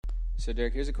So,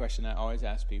 Derek, here's a question I always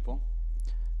ask people.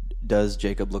 Does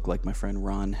Jacob look like my friend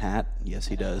Ron Hatt? Yes,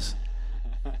 he does.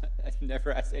 I've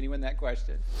never asked anyone that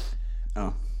question.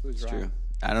 Oh, Who's it's Ron? true.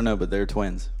 I don't know, but they're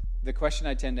twins. The question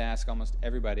I tend to ask almost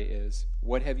everybody is,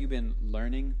 what have you been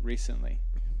learning recently?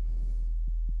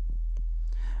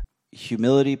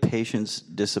 Humility, patience,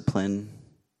 discipline,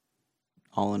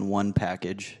 all in one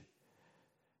package.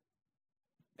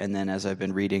 And then as I've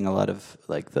been reading a lot of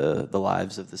like the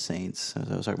lives of the saints,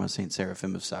 as I was talking about Saint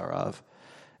Seraphim of Sarov,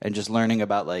 and just learning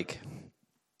about like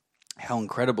how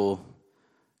incredible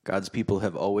God's people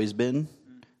have always been,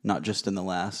 not just in the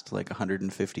last like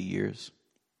 150 years.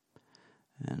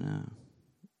 And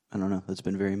I don't know, that's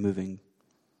been very moving.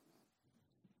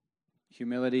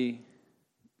 Humility.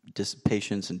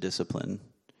 Patience and discipline.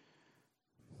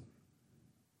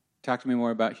 Talk to me more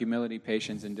about humility,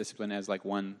 patience, and discipline as like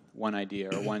one idea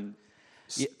or one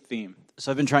theme.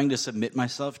 So I've been trying to submit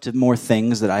myself to more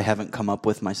things that I haven't come up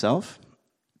with myself.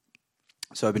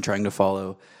 So I've been trying to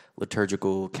follow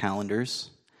liturgical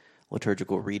calendars,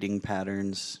 liturgical reading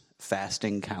patterns,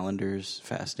 fasting calendars,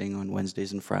 fasting on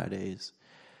Wednesdays and Fridays,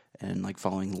 and like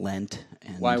following Lent.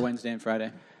 And why Wednesday and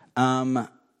Friday?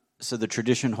 So the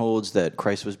tradition holds that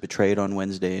Christ was betrayed on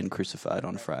Wednesday and crucified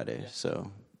on Friday. So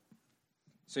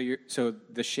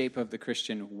the shape of the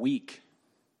Christian week.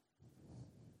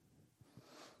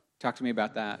 Talk to me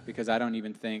about that, because I don't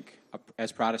even think,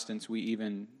 as Protestants,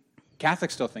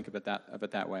 Catholics still think of it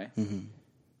that way. Mm-hmm.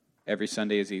 Every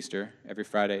Sunday is Easter. Every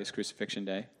Friday is Crucifixion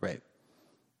Day. Right.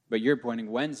 But you're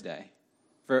pointing Wednesday.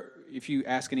 If you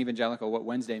ask an evangelical what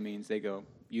Wednesday means, they go,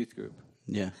 youth group.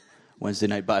 Yeah. Wednesday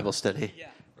night Bible study.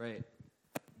 Yeah. Right.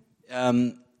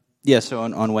 So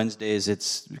on Wednesdays,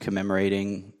 it's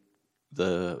commemorating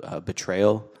the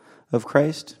betrayal of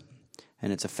Christ,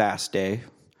 and it's a fast day,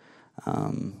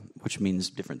 which means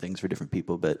different things for different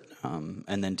people. But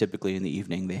and then typically in the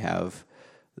evening they have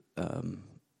a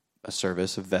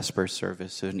service, a Vesper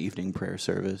service, an evening prayer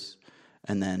service,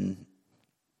 and then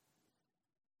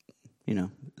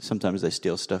sometimes they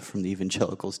steal stuff from the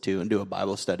evangelicals too and do a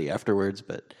Bible study afterwards.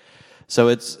 But so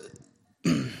it's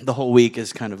the whole week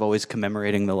is kind of always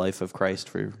commemorating the life of Christ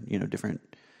for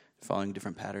following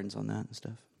different patterns on that and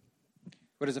stuff.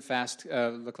 What does a fast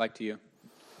look like to you?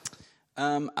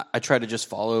 I try to just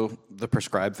follow the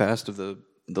prescribed fast of the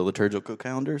liturgical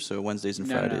calendar, so Wednesdays and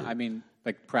Fridays. No, I mean,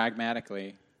 like,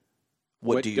 pragmatically.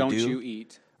 What do you don't do? you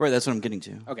eat? Right, that's what I'm getting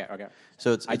to. Okay.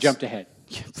 So I jumped ahead.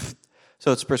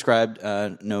 So it's prescribed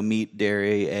no meat,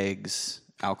 dairy, eggs,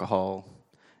 alcohol,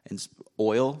 and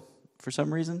oil for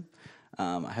some reason.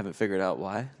 I haven't figured out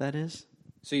why that is.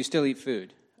 So you still eat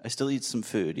food? I still eat some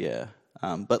food, yeah,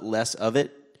 but less of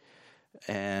it,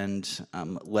 and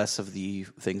less of the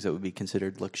things that would be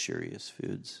considered luxurious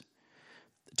foods.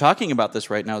 Talking about this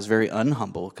right now is very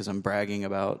unhumble because I'm bragging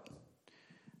about...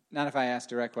 Not if I ask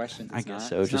direct questions. I guess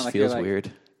so. It just feels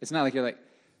weird. It's not like you're like,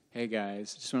 hey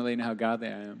guys, just want to let you know how godly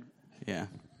I am. Yeah.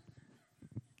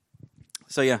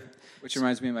 So yeah. Which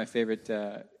reminds me of my favorite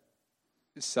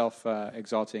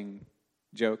self-exalting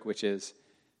joke, which is,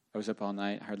 I was up all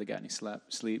night, hardly got any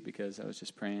sleep because I was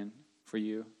just praying for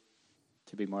you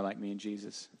to be more like me and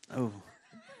Jesus. Oh.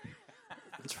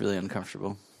 It's really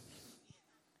uncomfortable.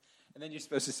 And then you're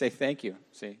supposed to say thank you,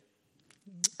 see?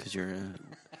 Because you're a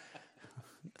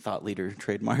thought leader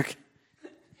trademark.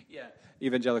 Yeah,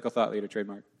 evangelical thought leader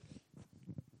trademark.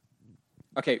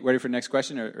 Okay, ready for the next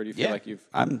question, or do you feel like you've...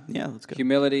 let's go.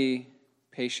 Humility,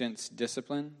 patience,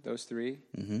 discipline, those three?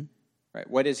 Mm-hmm. Right,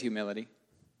 what is humility?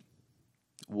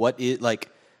 What is,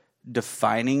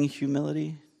 defining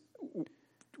humility?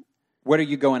 What are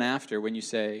you going after when you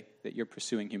say that you're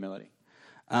pursuing humility?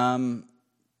 Trying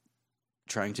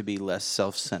to be less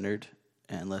self-centered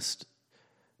and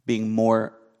being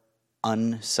more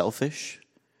unselfish.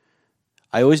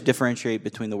 I always differentiate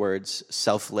between the words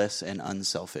selfless and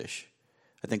unselfish.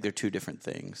 I think they're two different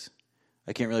things.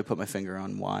 I can't really put my finger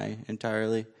on why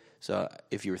entirely. So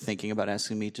if you were thinking about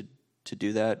asking me to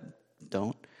do that,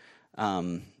 don't.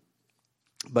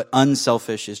 But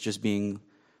unselfish is just being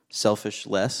selfish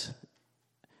less.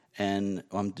 And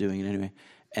I'm doing it anyway.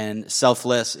 And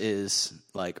selfless is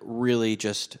like really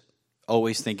just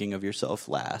always thinking of yourself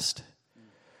last.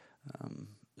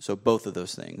 So both of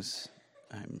those things,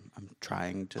 I'm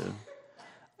trying to,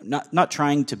 not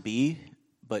trying to be,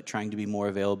 but trying to be more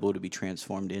available to be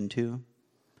transformed into.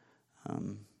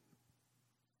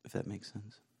 If that makes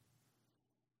sense.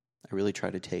 I really try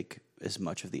to take as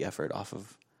much of the effort off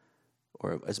of,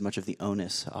 or as much of the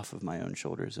onus off of my own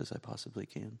shoulders as I possibly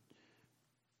can.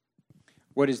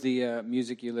 What is the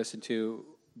music you listen to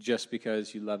just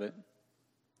because you love it?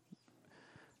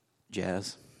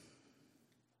 Jazz.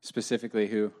 Specifically,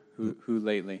 who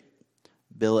lately?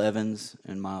 Bill Evans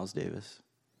and Miles Davis.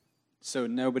 So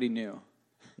nobody knew.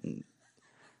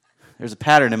 There's a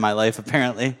pattern in my life,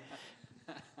 apparently.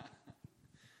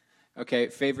 Okay,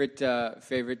 favorite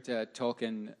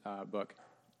Tolkien book?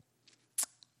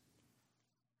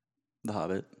 The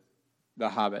Hobbit. The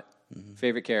Hobbit. Mm-hmm.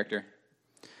 Favorite character?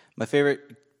 My favorite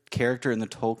character in the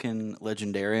Tolkien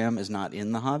Legendarium is not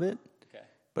in The Hobbit,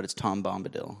 but it's Tom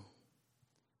Bombadil.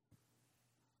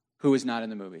 Who is not in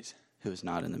the movies? Who is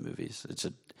not in the movies.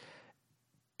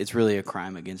 It's really a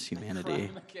crime against humanity.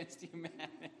 Crime against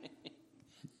humanity.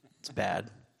 It's bad.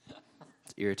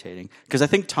 It's irritating. Because I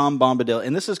think Tom Bombadil,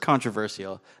 and this is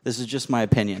controversial, this is just my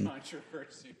opinion.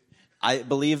 Controversy. I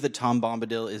believe that Tom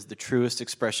Bombadil is the truest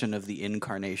expression of the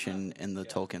incarnation in the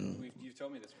Tolkien. You've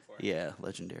told me this before. Yeah,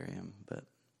 Legendarium. But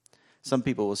some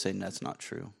people will say that's not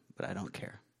true, but I don't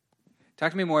care.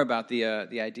 Talk to me more about the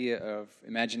idea of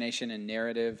imagination and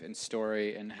narrative and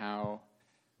story and how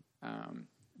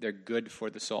they're good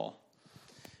for the soul.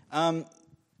 I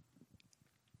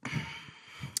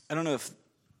don't know if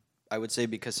I would say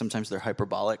because sometimes they're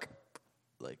hyperbolic,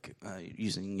 like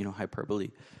using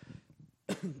hyperbole,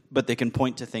 but they can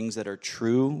point to things that are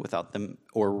true without them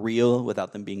or real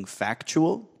without them being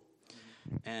factual.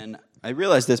 And I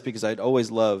realized this because I'd always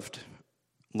loved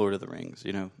Lord of the Rings,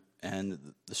 and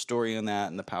the story in that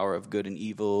and the power of good and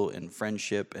evil and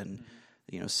friendship and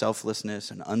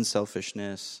selflessness and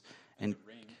unselfishness and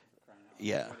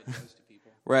yeah,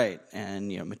 right, and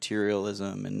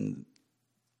materialism and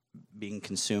being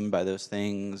consumed by those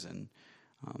things and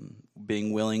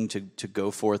being willing to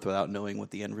go forth without knowing what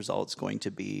the end result's going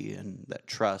to be, and that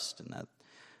trust and that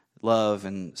love.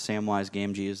 And Samwise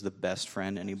Gamgee is the best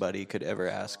friend anybody could ever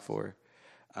ask for.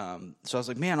 So I was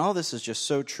like, man, all this is just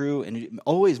so true, and it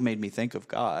always made me think of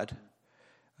God.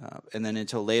 And then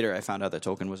until later, I found out that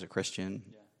Tolkien was a Christian,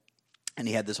 and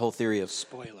he had this whole theory of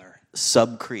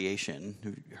subcreation.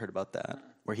 Have you heard about that?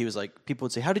 Where he was like, people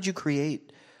would say, how did you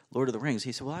create Lord of the Rings?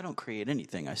 He said, well, I don't create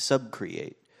anything. I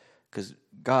subcreate, because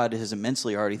God has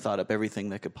immensely already thought up everything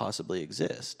that could possibly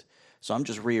exist. So I'm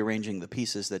just rearranging the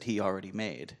pieces that he already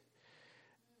made.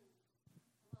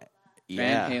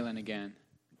 Van Halen again.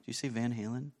 Did you say Van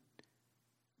Halen?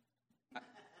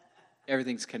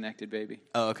 Everything's connected, baby.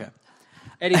 Oh, okay.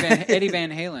 Eddie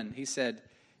Van Halen, he said,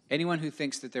 anyone who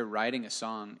thinks that they're writing a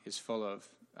song is full of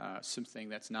something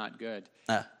that's not good.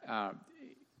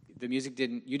 The music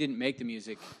you didn't make the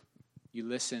music. You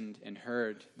listened and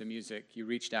heard the music. You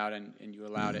reached out and you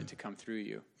allowed it to come through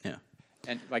you. Yeah.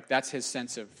 And that's his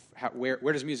sense of where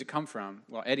does music come from?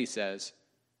 Well, Eddie says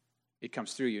it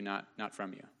comes through you, not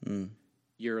from you.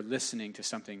 You're listening to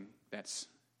something that's,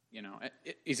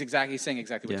 he's saying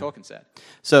exactly what Tolkien said.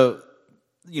 So,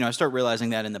 I start realizing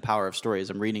that in The Power of Story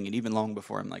as I'm reading it, even long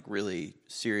before I'm like really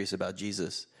serious about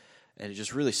Jesus. And it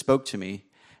just really spoke to me.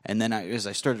 And then as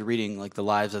I started reading like the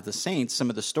lives of the saints,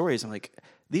 some of the stories, I'm like,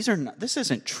 this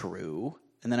isn't true.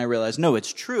 And then I realized, no,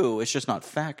 it's true. It's just not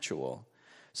factual.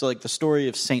 So like the story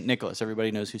of St. Nicholas,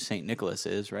 everybody knows who St. Nicholas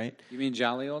is, right? You mean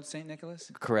jolly old St. Nicholas?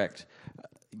 Correct.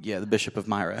 Yeah, the Bishop of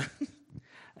Myra.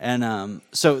 And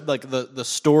so like the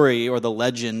story or the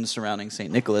legend surrounding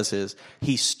St. Nicholas is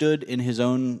he stood in his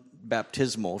own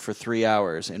baptismal for 3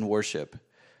 hours in worship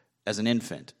as an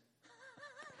infant.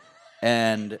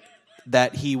 And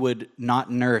that he would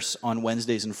not nurse on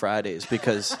Wednesdays and Fridays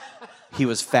because he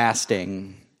was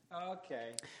fasting.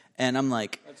 Okay. And I'm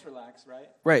like... Let's relax, right?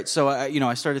 Right. So,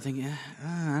 I started thinking,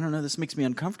 I don't know, this makes me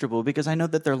uncomfortable because I know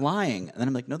that they're lying. And then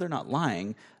I'm like, no, they're not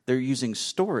lying. They're using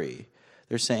story.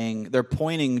 They're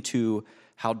pointing to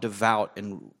how devout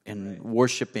and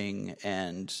worshiping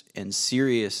and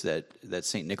serious that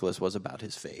St. Nicholas was about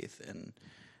his faith. And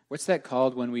what's that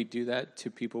called when we do that to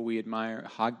people we admire?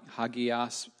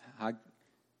 Hagios.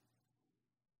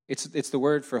 It's the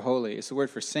word for holy. It's the word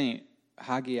for saint.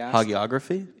 Hagios.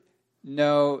 Hagiography?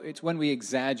 No, it's when we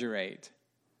exaggerate.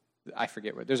 I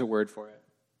forget what. There's a word for it.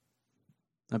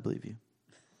 I believe you.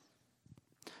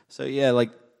 So yeah,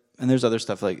 and there's other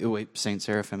stuff like Saint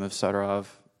Seraphim of Sarov,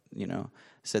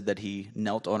 said that he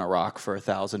knelt on a rock for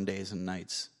 1,000 days and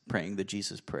nights praying the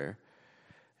Jesus prayer.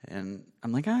 And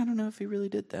I'm like, I don't know if he really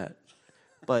did that.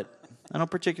 But I don't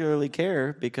particularly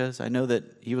care because I know that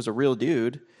he was a real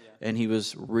dude and he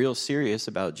was real serious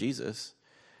about Jesus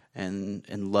and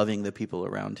loving the people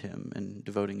around him and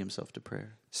devoting himself to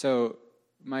prayer. So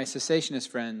my cessationist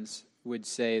friends would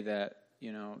say that,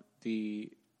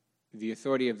 the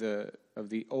authority of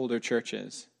the older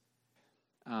churches,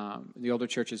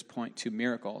 point to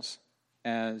miracles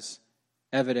as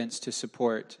evidence to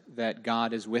support that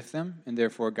God is with them, and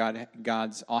therefore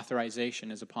God's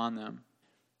authorization is upon them.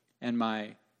 And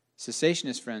my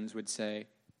cessationist friends would say,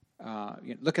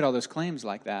 look at all those claims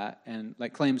like that, and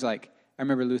like claims like, I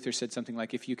remember Luther said something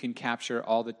like, if you can capture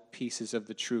all the pieces of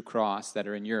the true cross that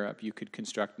are in Europe, you could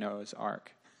construct Noah's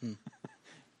Ark.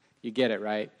 You get it,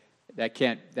 right?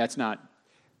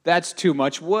 That's too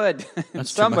much wood.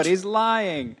 Somebody's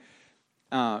lying.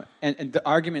 And the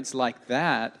arguments like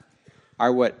that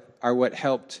are what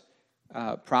helped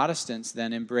Protestants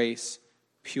then embrace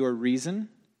pure reason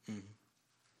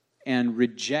and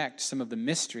reject some of the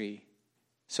mystery.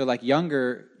 So like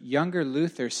younger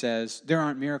Luther says, there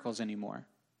aren't miracles anymore.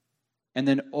 And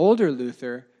then older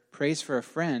Luther prays for a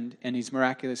friend and he's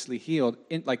miraculously healed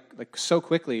like so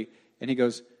quickly, and he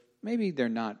goes, maybe they're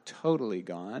not totally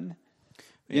gone.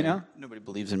 You know? Nobody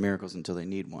believes in miracles until they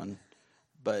need one.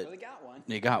 But well, they got one.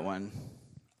 They got one.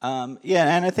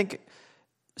 And I think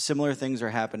similar things are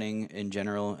happening in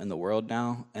general in the world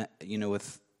now,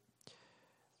 with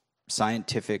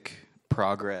scientific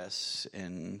progress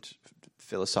and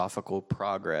philosophical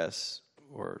progress,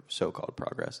 or so-called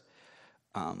progress,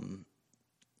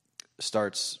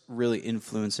 starts really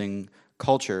influencing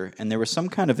culture. And there was some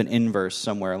kind of an inverse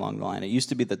somewhere along the line. It used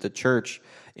to be that the church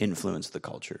influenced the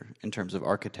culture in terms of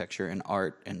architecture and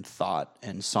art and thought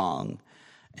and song.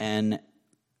 And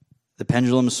the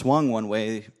pendulum swung one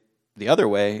way, the other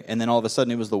way, and then all of a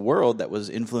sudden it was the world that was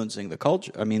influencing the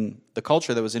culture. I mean, the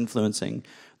culture that was influencing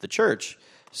the church.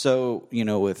 So,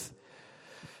 with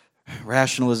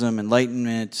rationalism,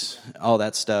 enlightenment, all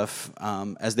that stuff,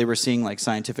 as they were seeing like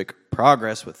scientific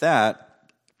progress with that,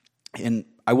 and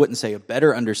I wouldn't say a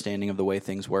better understanding of the way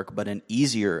things work, but an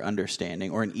easier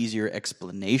understanding or an easier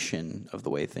explanation of the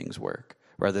way things work,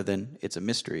 rather than it's a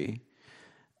mystery.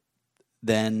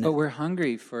 Then, but we're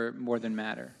hungry for more than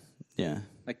matter. Yeah.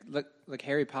 Like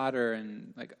Harry Potter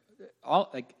and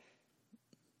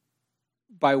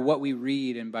by what we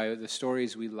read and by the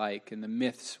stories we like and the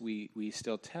myths we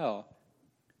still tell,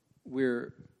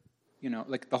 we're,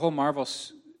 like the whole Marvel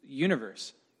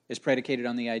universe is predicated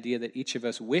on the idea that each of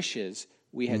us wishes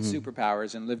we had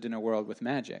superpowers and lived in a world with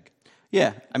magic.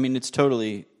 Yeah, I mean, it's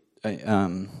totally...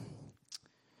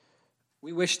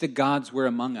 We wish the gods were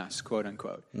among us, quote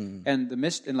unquote, and the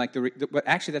mist and like but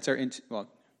actually that's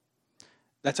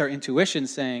our intuition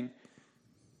saying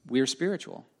we're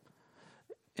spiritual,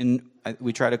 and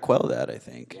we try to quell that, I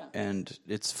think, and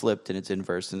it's flipped and it's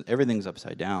inverse and everything's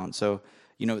upside down. So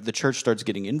the church starts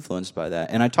getting influenced by that,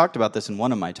 and I talked about this in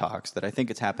one of my talks that I think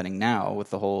it's happening now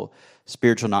with the whole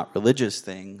spiritual, not religious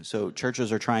thing. So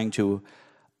churches are trying to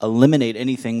eliminate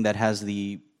anything that has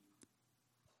the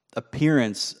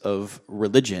appearance of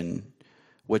religion,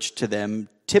 which to them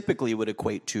typically would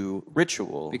equate to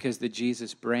ritual. Because the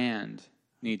Jesus brand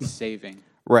needs saving.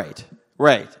 Right.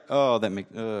 Oh, that makes...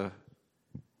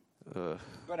 But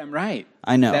I'm right.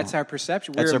 I know. That's our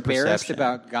perception. We're embarrassed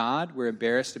about God. We're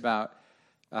embarrassed about...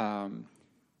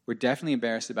 we're definitely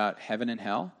embarrassed about heaven and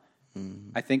hell.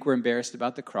 I think we're embarrassed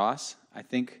about the cross. I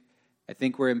think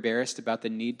we're embarrassed about the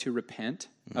need to repent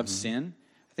of sin.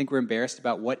 I think we're embarrassed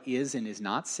about what is and is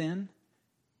not sin.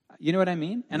 You know what I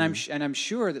mean? And I'm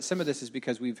sure that some of this is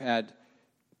because we've had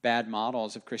bad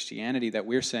models of Christianity that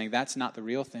we're saying that's not the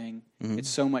real thing. It's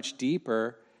so much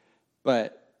deeper,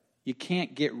 but you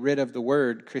can't get rid of the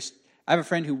word Christ. I have a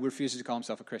friend who refuses to call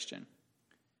himself a Christian.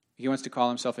 He wants to call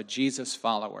himself a Jesus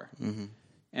follower.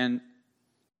 And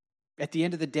at the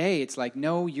end of the day, it's like,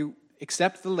 no, you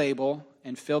accept the label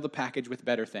and fill the package with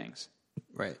better things.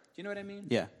 Right. Do you know what I mean?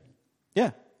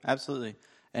 Yeah, absolutely.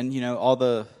 And all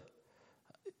the,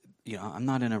 I'm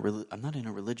not in a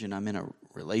religion. I'm in a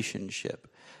relationship,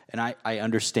 and I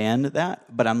understand that.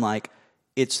 But I'm like,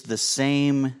 it's the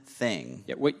same thing.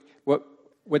 Yeah.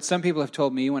 What some people have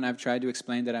told me when I've tried to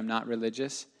explain that I'm not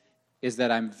religious is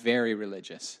that I'm very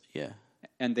religious. Yeah.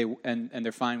 And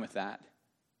they're fine with that,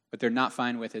 but they're not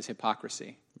fine with his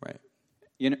hypocrisy. Right.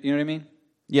 You know what I mean?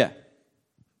 Yeah.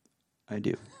 I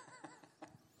do.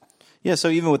 Yeah, so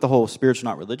even with the whole spiritual,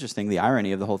 not religious thing, the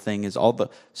irony of the whole thing is all the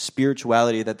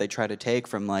spirituality that they try to take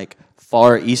from like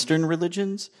Far Eastern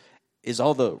religions is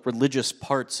all the religious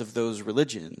parts of those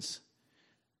religions.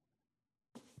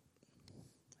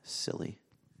 Silly.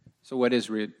 So what is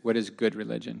good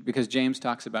religion? Because James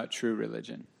talks about true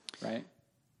religion, right?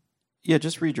 Yeah,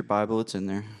 just read your Bible. It's in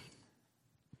there.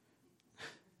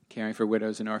 Caring for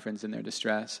widows and orphans in their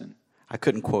distress, and I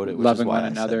couldn't quote it. Which loving is why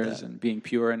one another and being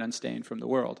pure and unstained from the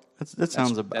world. That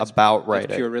sounds about right.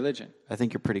 That's pure religion. I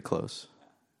think you're pretty close.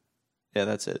 Yeah,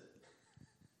 that's it.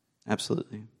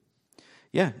 Absolutely.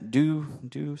 Yeah,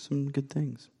 do some good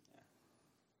things.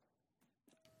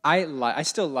 I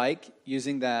still like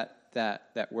using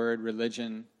that word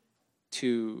religion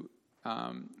to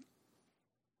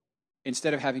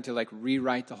instead of having to like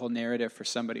rewrite the whole narrative for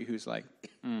somebody who's like,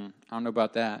 I don't know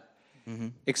about that,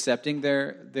 accepting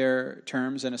their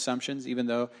terms and assumptions, even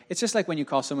though it's just like when you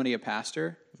call somebody a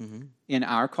pastor in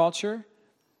our culture,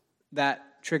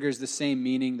 that triggers the same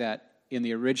meaning that in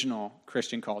the original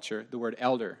Christian culture, the word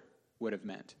elder would have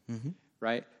meant,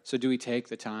 right? So do we take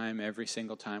the time every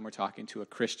single time we're talking to a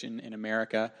Christian in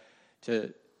America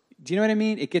to, do you know what I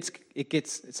mean?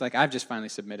 It's like, I've just finally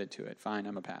submitted to it. Fine,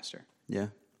 I'm a pastor. Yeah.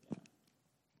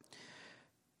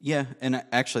 Yeah, and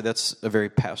actually that's a very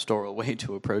pastoral way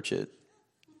to approach it.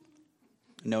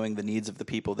 Knowing the needs of the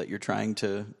people that you're trying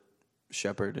to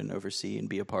shepherd and oversee and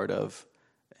be a part of.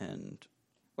 And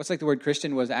what's like the word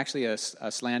Christian was actually a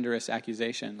slanderous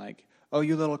accusation, like, oh,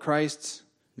 you little Christs,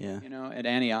 at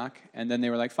Antioch. And then they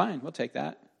were like, fine, we'll take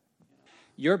that.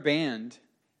 Your band,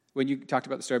 when you talked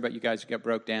about the story about you guys who got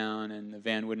broke down and the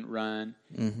van wouldn't run,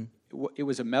 it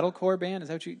was a metalcore band? Is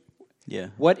that what you... Yeah.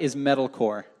 What is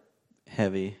metalcore?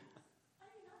 Heavy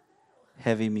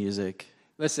music.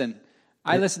 Listen,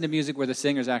 I listen to music where the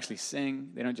singers actually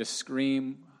sing. They don't just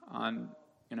scream on,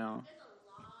 There's a lot of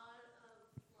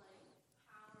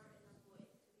power in the voice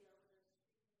to be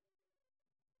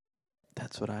able to.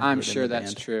 That's what I'm sure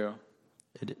that's true.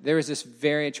 There was this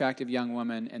very attractive young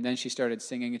woman, and then she started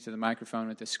singing into the microphone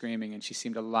with the screaming, and she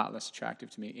seemed a lot less attractive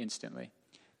to me instantly.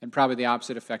 And probably the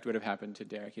opposite effect would have happened to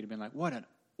Derek. He'd have been like, what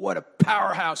a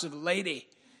powerhouse of a lady.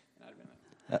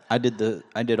 And I'd have been like,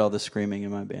 I did all the screaming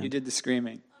in my band. you did the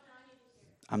screaming.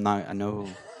 I know.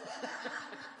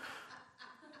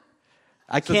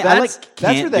 I So can't. that's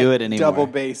Can't where that do it anymore. double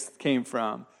bass came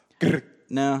from.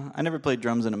 No, I never played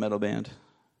drums in a metal band. That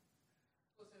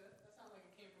sounds like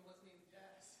it came from listening to jazz.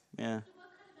 Yeah. What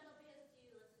kind of metal bands do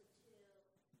you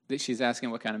listen to? She's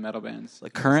asking what kind of metal bands.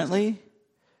 Like currently,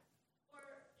 Or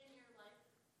in your life?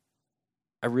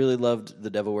 I really loved The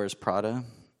Devil Wears Prada.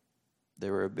 They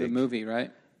were a The big movie,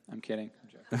 right? I'm kidding. I'm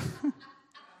joking.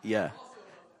 Yeah.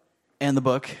 And the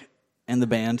book and the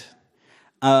band.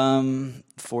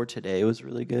 For Today was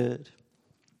really good.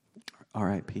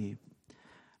 R.I.P.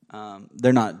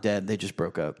 They're not dead. They just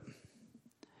broke up.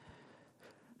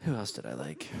 Who else did I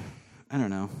like? I don't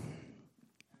know.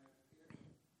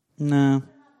 No.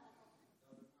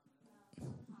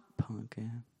 Punk, yeah.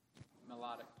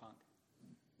 Melodic punk.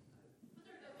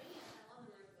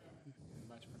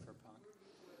 Much prefer punk.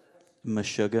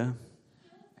 Meshuggah.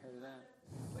 I heard of that.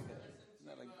 Isn't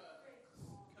that like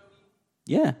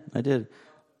Yeah, I did.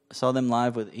 I saw them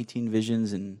live with 18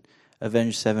 Visions and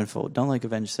Avenged Sevenfold. Don't like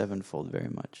Avenged Sevenfold very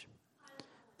much.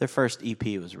 Their first EP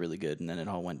was really good, and then it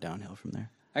all went downhill from there.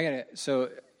 So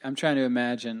I'm trying to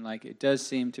imagine, like, it does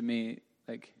seem to me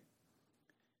like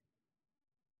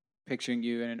picturing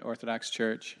you in an Orthodox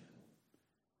church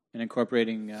and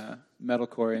incorporating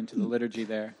metalcore into the liturgy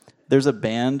there. There's a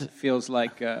band. Feels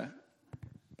like the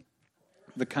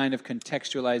kind of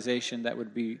contextualization that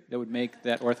would make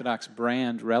that Orthodox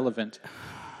brand relevant.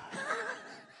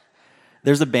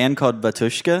 There's a band called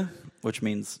Batushka, which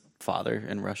means father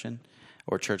in Russian,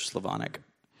 or Church Slavonic.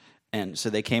 And so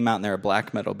they came out and they're a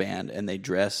black metal band, and they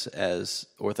dress as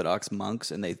Orthodox monks,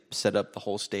 and they set up the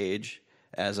whole stage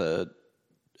as a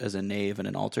nave and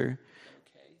an altar.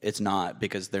 Okay. It's not,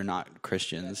 because they're not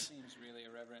Christians. That seems really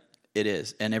irreverent. It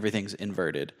is, and everything's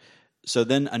inverted. So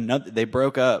then they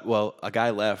broke up. Well, a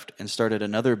guy left and started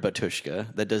another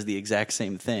Batushka that does the exact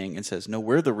same thing and says, no,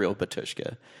 we're the real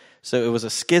Batushka. So it was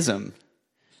a schism.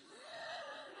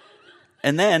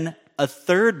 And then a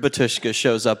third Batushka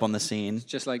shows up on the scene.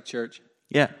 Just like church.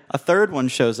 Yeah, a third one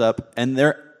shows up, and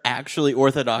they're actually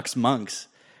Orthodox monks.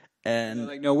 And They're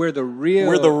like, no, we're the real.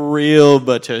 we're the real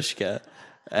Batushka.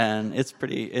 And it's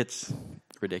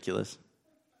ridiculous.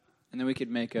 And then we could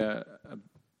make a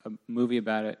movie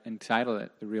about it and title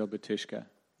it The Real Batushka.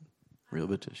 Real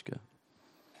Batushka.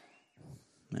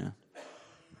 Yeah.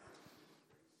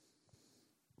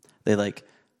 They like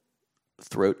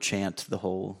throat chant the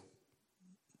whole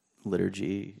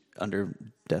liturgy under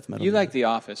death metal. You like The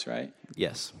Office, right?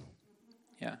 Yes.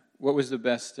 Yeah. What was the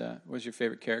best, what was your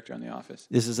favorite character on The Office?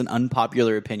 This is an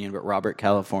unpopular opinion, but Robert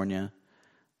California.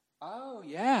 Oh,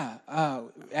 yeah.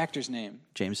 Actor's name.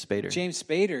 James Spader. James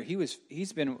Spader.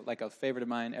 He's been like a favorite of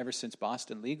mine ever since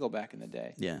Boston Legal back in the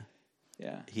day. Yeah.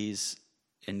 Yeah. He's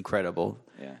incredible.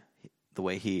 Yeah. The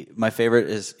way my favorite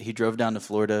is he drove down to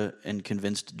Florida and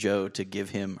convinced Joe to give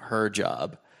him her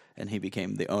job, and he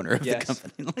became the owner of the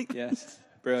company. Like, yes.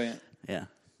 Brilliant. Yeah.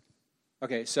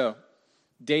 Okay, so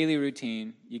daily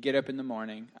routine. You get up in the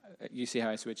morning. You see how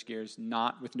I switch gears,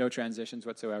 not with no transitions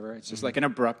whatsoever. It's just like an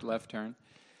abrupt left turn.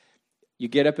 You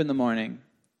get up in the morning.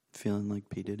 Feeling like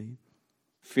P. Diddy.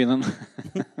 Feeling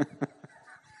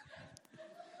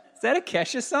that a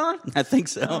Kesha song? I think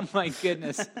so. Oh my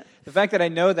goodness. The fact that I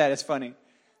know that is funny.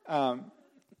 Did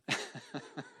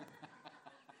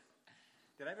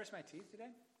I brush my teeth today?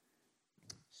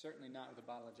 Certainly not with a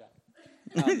bottle of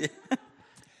Jack.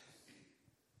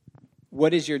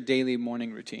 What is your daily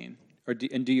morning routine?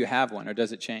 And do you have one, or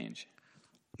does it change?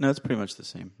 No, it's pretty much the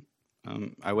same.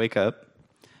 I wake up.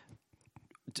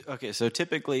 Okay, so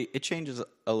typically it changes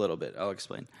a little bit. I'll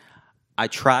explain. I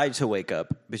try to wake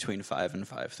up between 5 and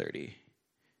 5:30.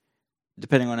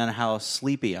 Depending on how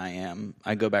sleepy I am,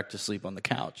 I go back to sleep on the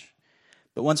couch.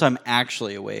 But once I'm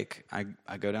actually awake,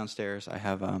 I go downstairs. I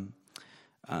have an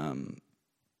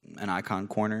icon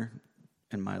corner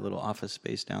in my little office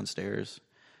space downstairs,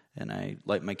 and I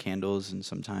light my candles, and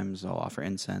sometimes I'll offer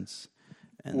incense.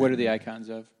 And What are the icons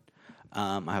of?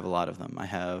 I have a lot of them. I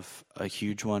have a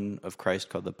huge one of Christ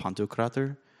called the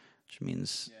Pantokrator, which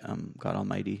means God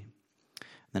Almighty.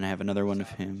 Then I have another one of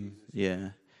him.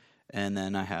 Yeah. And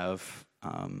then I have...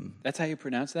 That's how you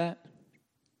pronounce that?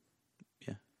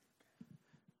 Yeah.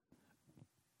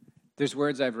 There's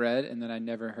words I've read, and then I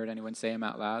never heard anyone say them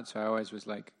out loud, so I always was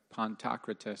like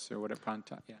Pantocratus or whatever.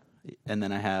 Yeah. And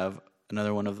then I have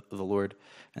another one of the Lord,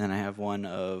 and then I have one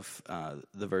of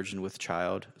the Virgin with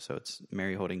Child, so it's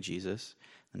Mary holding Jesus.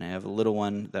 And I have a little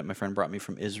one that my friend brought me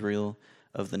from Israel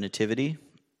of the Nativity.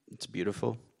 It's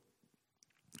beautiful.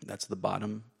 That's the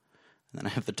bottom. And then I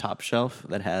have the top shelf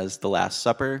that has the Last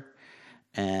Supper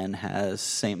and has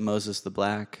St. Moses the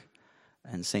Black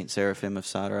and St. Seraphim of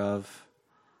Sarov,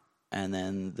 and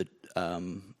then the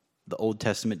Old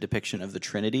Testament depiction of the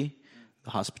Trinity,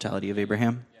 the hospitality of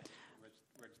Abraham.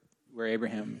 Where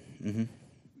Abraham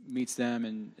meets them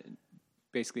and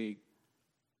basically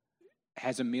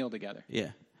has a meal together.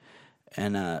 Yeah.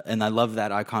 And I love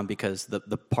that icon because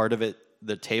the part of it,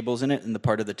 the table's in it, and the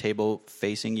part of the table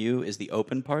facing you is the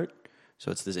open part.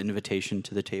 So it's this invitation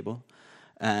to the table.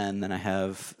 And then I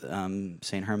have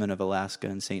St. Herman of Alaska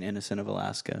and St. Innocent of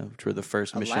Alaska, which were the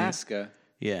first Alaska?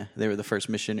 Yeah, they were the first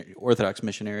Orthodox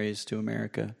missionaries to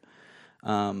America.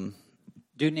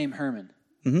 Dude named Herman.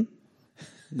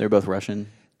 They're both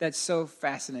Russian. That's so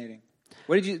fascinating.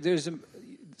 What did you? There's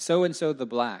so-and-so the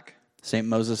Black. St.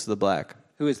 Moses the Black.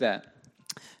 Who is that?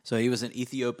 So he was an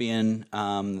Ethiopian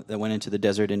that went into the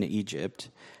desert into Egypt,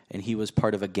 and he was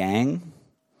part of a gang.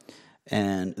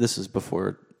 And this is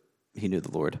before he knew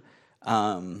the Lord.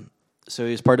 So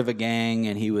he was part of a gang,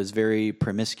 and he was very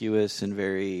promiscuous and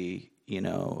very,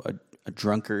 a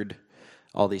drunkard,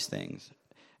 all these things.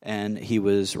 And he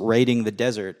was raiding the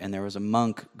desert, and there was a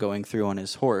monk going through on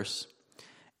his horse,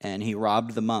 and he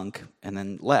robbed the monk and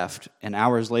then left. And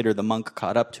hours later, the monk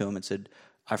caught up to him and said,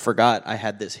 I forgot I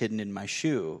had this hidden in my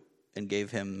shoe, and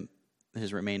gave him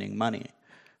his remaining money.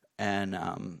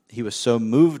 And he was so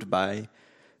moved by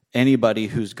anybody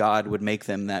whose God would make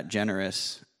them that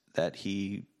generous that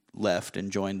he left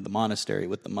and joined the monastery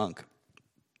with the monk.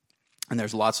 And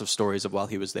there's lots of stories of while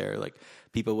he was there, like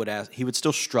people would ask, he would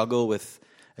still struggle with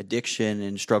addiction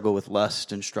and struggle with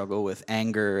lust and struggle with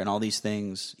anger and all these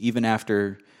things, even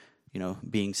after,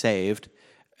 being saved,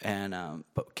 and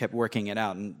but kept working it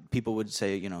out. And people would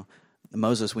say,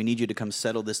 Moses, we need you to come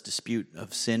settle this dispute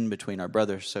of sin between our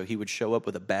brothers. So he would show up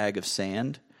with a bag of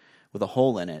sand with a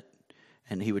hole in it,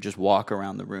 and he would just walk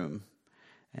around the room.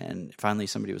 And finally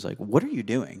somebody was like, what are you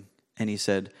doing? And he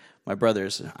said, my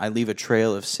brothers, I leave a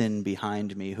trail of sin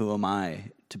behind me. Who am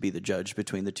I to be the judge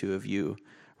between the two of you?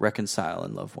 Reconcile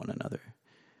and love one another.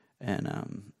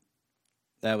 And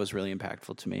that was really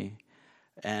impactful to me.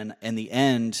 And in the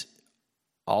end,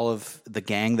 all of the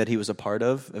gang that he was a part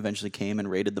of eventually came and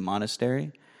raided the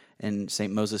monastery. And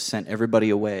St. Moses sent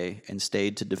everybody away and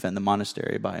stayed to defend the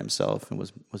monastery by himself and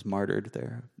was martyred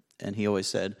there. And he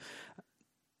always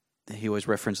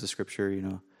referenced the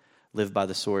scripture, live by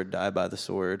the sword, die by the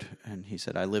sword. And he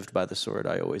said, I lived by the sword.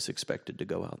 I always expected to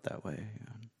go out that way.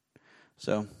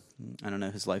 So, I don't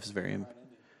know, his life is very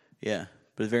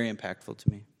impactful to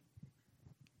me.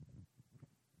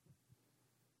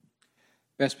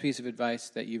 Best piece of advice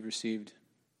that you've received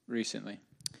recently?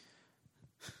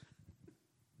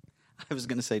 I was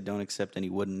going to say don't accept any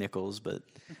wooden nickels, but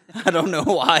I don't know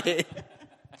why.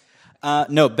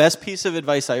 No, best piece of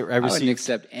advice I received. I wouldn't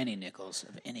accept any nickels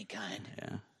of any kind.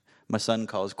 Yeah. My son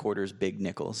calls quarters big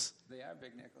nickels. They are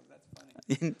big nickels. That's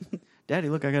funny. Daddy,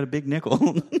 look, I got a big nickel.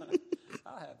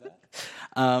 I'll have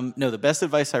that. No, the best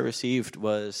advice I received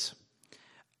was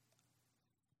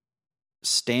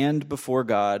stand before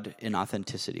God in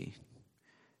authenticity.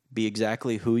 Be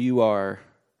exactly who you are,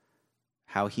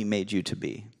 how he made you to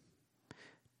be.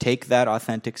 Take that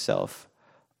authentic self,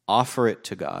 offer it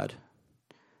to God,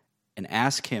 and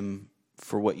ask him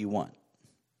for what you want.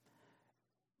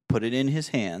 put it in his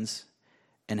hands,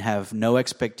 and have no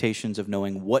expectations of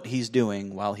knowing what he's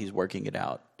doing while he's working it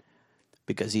out,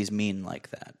 because he's mean like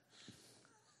that.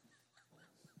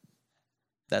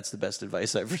 That's the best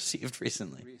advice I've received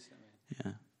recently.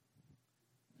 Yeah.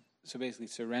 So basically,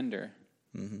 surrender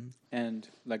and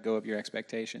let go of your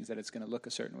expectations that it's going to look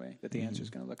a certain way, that the answer is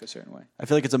going to look a certain way. I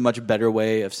feel like it's a much better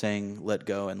way of saying let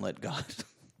go and let God,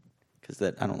 because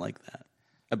I don't like that.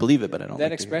 I believe it, but I don't. That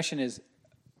like expression is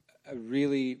a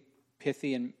really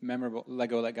pithy and memorable. Let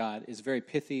go, let God is a very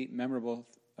pithy, memorable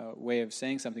way of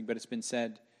saying something, but it's been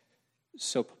said.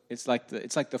 So it's like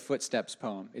the Footsteps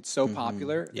poem. It's so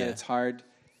popular that it's hard.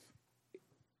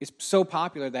 It's so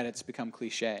popular that it's become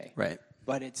cliche. Right.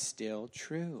 But it's still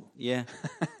true. Yeah.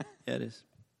 Yeah, it is.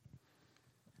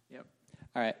 Yep.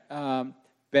 All right.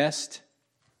 Best.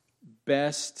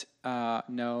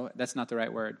 No, that's not the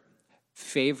right word.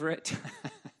 Favorite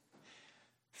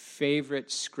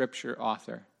scripture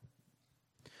author.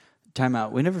 Time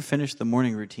out. We never finished the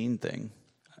morning routine thing.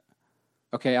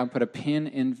 Okay, I'll put a pin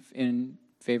in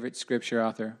favorite scripture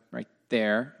author right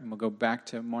there, and we'll go back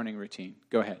to morning routine.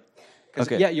 Go ahead.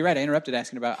 Okay. Yeah, you're right. I interrupted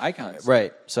asking about icons.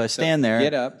 Right. So I stand there.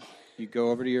 Get up. You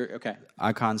go over to your... Okay.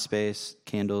 Icon space,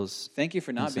 candles. Thank you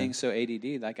for not being so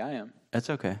ADD like I am. That's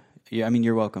okay. Yeah, I mean,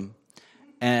 you're welcome.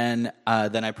 And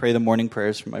then I pray the morning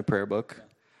prayers from my prayer book.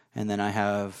 And then I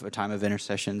have a time of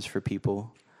intercessions for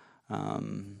people. I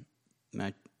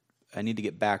need to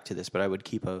get back to this, but I would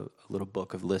keep a little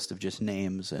book of list of just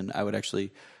names, and I would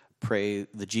actually pray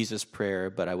the Jesus prayer,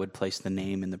 but I would place the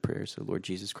name in the prayer. So, Lord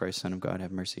Jesus Christ, Son of God,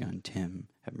 have mercy on Tim,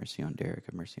 have mercy on Derek,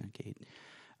 have mercy on Kate,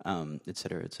 et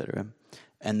cetera, et cetera.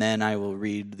 And then I will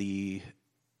read the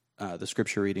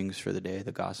scripture readings for the day,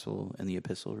 the gospel and the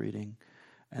epistle reading.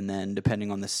 And then,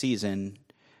 depending on the season,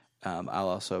 I'll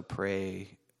also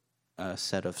pray a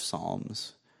set of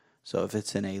psalms. So if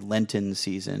it's in a Lenten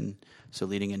season, so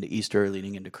leading into Easter,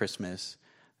 leading into Christmas,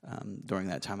 during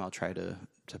that time I'll try to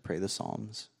pray the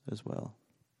Psalms as well.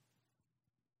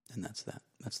 And that's that.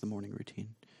 That's the morning routine.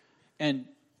 And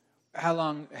how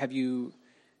long have you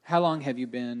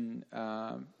been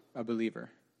a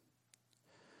believer?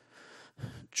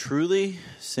 Truly,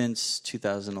 since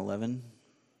 2011.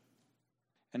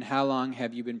 And how long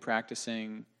have you been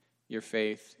practicing your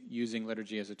faith using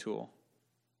liturgy as a tool?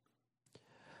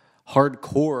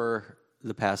 Hardcore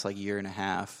the past year and a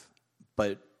half,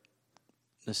 but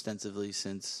ostensibly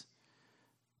since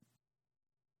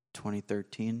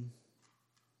 2013.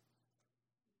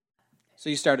 So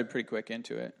you started pretty quick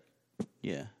into it.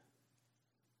 Yeah.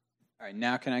 All right,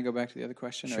 now can I go back to the other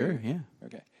question? Sure, yeah.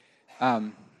 Okay.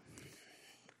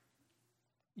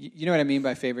 You know what I mean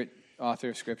by favorite author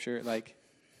of Scripture? Like,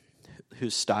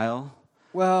 whose style?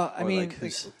 Well, I Or mean,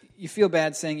 you feel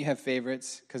bad saying you have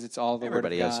favorites because it's all the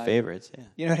Everybody Word of has God. favorites, yeah.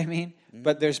 You know what I mean? Mm-hmm.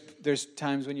 But there's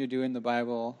times when you're doing the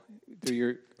Bible, through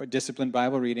your disciplined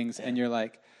Bible readings, and you're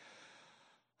like,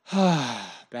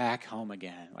 back home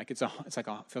again. Like it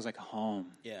feels like a home.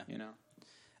 Yeah. You know.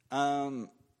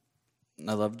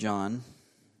 I love John,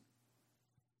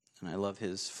 and I love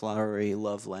his flowery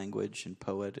love language and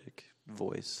poetic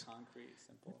voice. Concrete,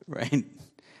 simple. Right,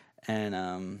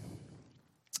 and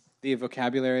the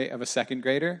vocabulary of a second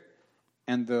grader,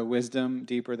 and the wisdom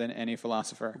deeper than any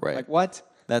philosopher. Right. Like what?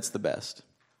 That's the best.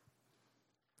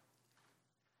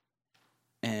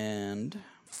 And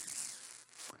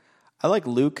I like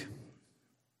Luke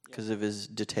because of his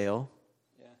detail.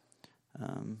 Yeah.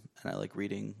 And I like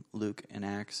reading Luke and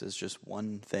Acts as just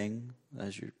one thing,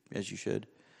 as you should.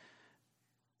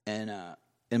 And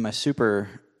in my super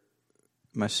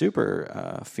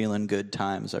feeling good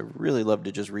times, I really love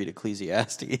to just read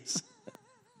Ecclesiastes.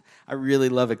 I really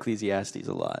love Ecclesiastes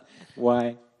a lot.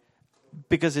 Why?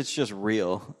 Because it's just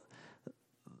real.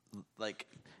 Like,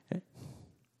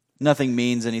 nothing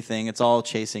means anything. It's all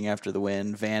chasing after the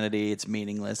wind. Vanity, it's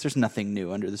meaningless. There's nothing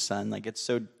new under the sun. Like, it's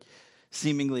so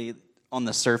seemingly on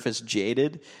the surface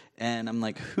jaded. And I'm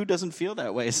like, who doesn't feel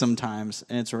that way sometimes?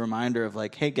 And it's a reminder of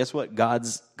like, hey, guess what?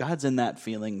 God's in that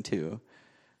feeling too.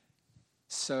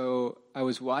 So I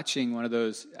was watching one of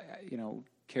those,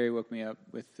 Carrie woke me up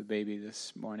with the baby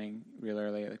this morning real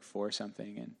early, like 4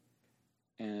 something,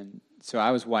 and so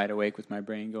I was wide awake with my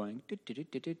brain going,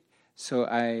 dit. So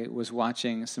I was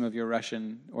watching some of your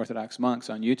Russian Orthodox monks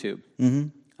on YouTube. Mm-hmm.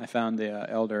 I found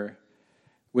the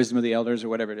Wisdom of the Elders or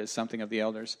whatever it is, something of the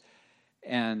elders.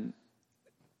 And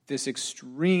this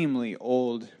extremely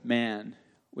old man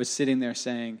was sitting there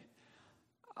saying,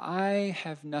 I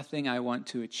have nothing I want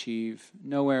to achieve,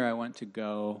 nowhere I want to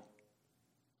go.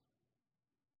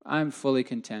 I'm fully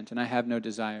content, and I have no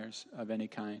desires of any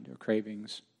kind or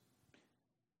cravings.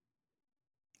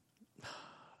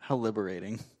 How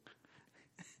liberating.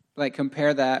 like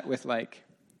compare that with like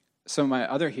some of my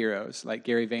other heroes, like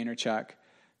Gary Vaynerchuk,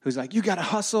 who's like, you got to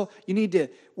hustle. You need to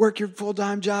work your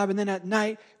full-time job. And then at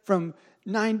night from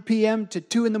 9 p.m. to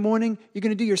 2 in the morning, you're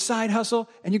going to do your side hustle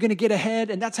and you're going to get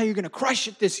ahead. And that's how you're going to crush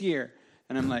it this year.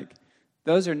 And I'm like,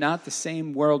 those are not the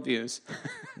same worldviews.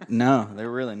 No,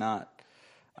 they're really not.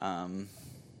 No,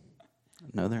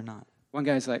 they're not. One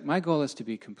guy's like, my goal is to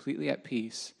be completely at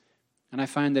peace. And I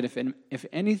find that if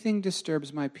anything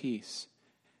disturbs my peace,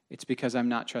 it's because I'm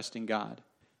not trusting God.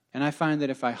 And I find that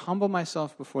if I humble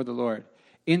myself before the Lord,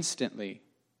 instantly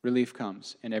relief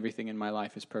comes and everything in my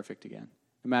life is perfect again,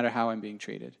 no matter how I'm being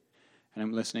treated. And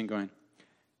I'm listening going,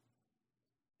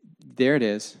 there it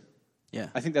is. Yeah.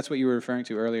 I think that's what you were referring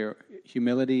to earlier.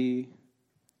 Humility.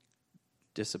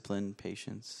 Discipline,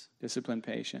 patience. Discipline,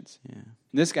 patience. Yeah. And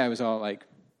this guy was all like,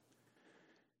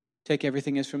 take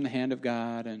everything as from the hand of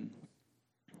God and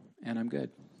I'm good.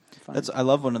 Fine. I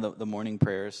love one of the morning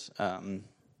prayers. I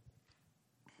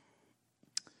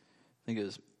think it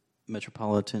was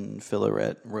Metropolitan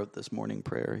Filaret wrote this morning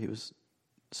prayer. He was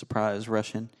surprised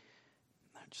Russian.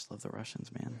 I just love the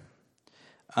Russians,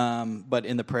 man. But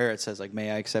in the prayer it says, like,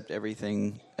 may I accept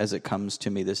everything as it comes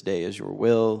to me this day as your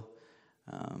will.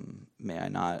 May I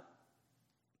not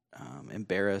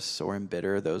embarrass or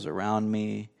embitter those around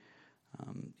me.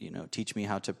 Teach me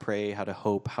how to pray, how to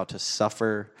hope, how to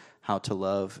suffer, how to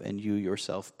love, and you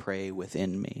yourself pray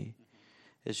within me.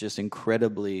 It's just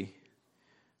incredibly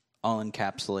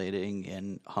all-encapsulating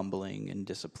and humbling and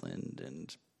disciplined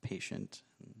and patient.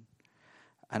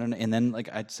 I don't know. And then, like,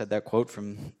 I said that quote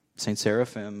from St.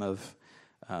 Seraphim of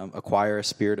acquire a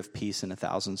spirit of peace and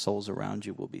 1,000 souls around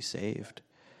you will be saved.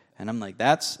 And I'm like,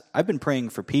 I've been praying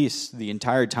for peace the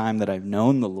entire time that I've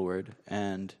known the Lord.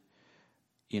 And,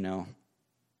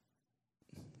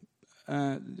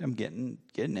 I'm getting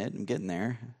it. I'm getting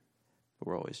there. But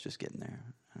we're always just getting there.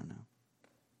 I don't know.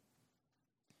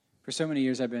 For so many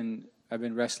years, I've been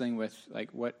wrestling with like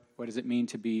what does it mean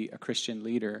to be a Christian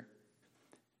leader,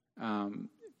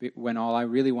 when all I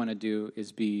really want to do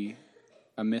is be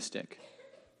a mystic,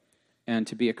 and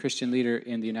to be a Christian leader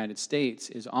in the United States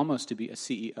is almost to be a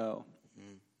CEO,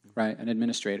 right? An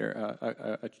administrator,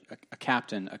 a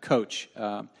captain, a coach,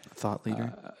 A thought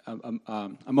leader.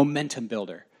 a momentum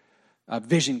builder, a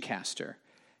vision caster,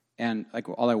 and like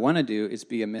all I want to do is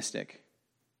be a mystic,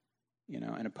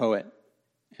 and a poet.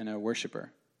 And a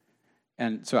worshiper.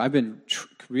 And so I've been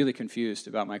really confused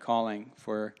about my calling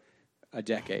for a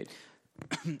decade.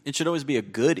 It should always be a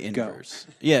good inverse.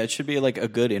 Yeah, it should be like a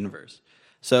good inverse.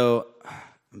 So,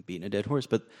 I'm beating a dead horse,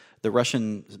 but the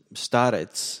Russian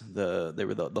starets, they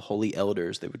were the holy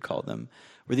elders, they would call them,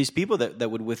 were these people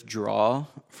that would withdraw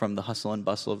from the hustle and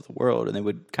bustle of the world, and they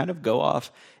would kind of go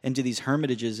off into these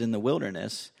hermitages in the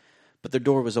wilderness, but their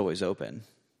door was always open.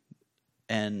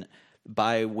 And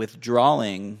by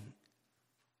withdrawing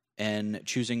and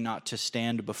choosing not to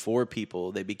stand before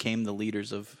people, they became the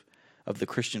leaders of the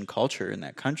Christian culture in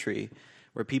that country,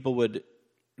 where people would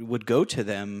go to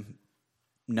them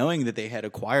knowing that they had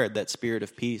acquired that spirit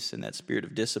of peace and that spirit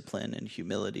of discipline and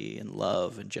humility and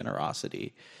love and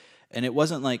generosity. And it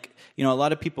wasn't like, a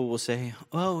lot of people will say,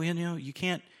 oh, you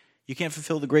can't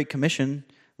fulfill the Great Commission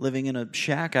living in a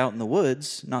shack out in the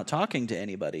woods, not talking to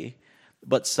anybody.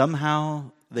 But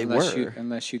somehow they were.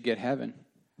 Unless you get heaven.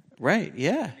 Right,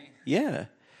 yeah.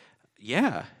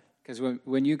 Because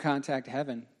when you contact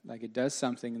heaven, like it does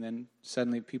something, and then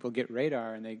suddenly people get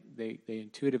radar, and they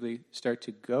intuitively start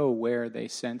to go where they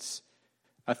sense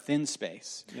a thin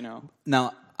space,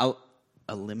 Now, a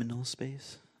liminal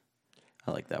space?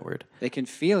 I like that word. They can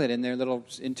feel it in their little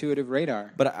intuitive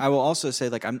radar. But I will also say,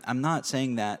 like, I'm not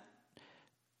saying that.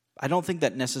 I don't think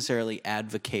that necessarily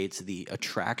advocates the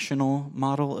attractional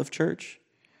model of church,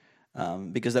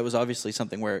 because that was obviously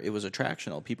something where it was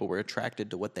attractional. People were attracted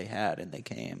to what they had, and they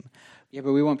came. Yeah,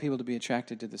 but we want people to be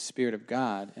attracted to the Spirit of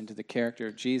God and to the character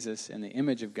of Jesus and the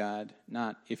image of God,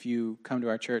 not if you come to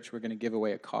our church, we're going to give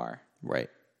away a car. Right.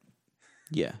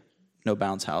 Yeah. No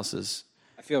bounce houses.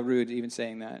 I feel rude even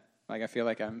saying that. Like, I feel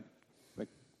like I'm like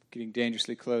getting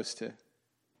dangerously close to...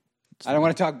 I don't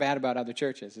want to talk bad about other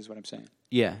churches, is what I'm saying.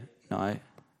 Yeah. No, I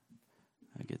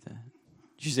get that.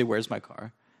 Did you say, where's my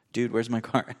car? Dude, where's my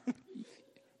car?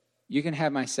 You can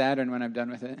have my Saturn when I'm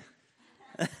done with it.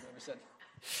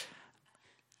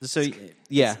 So,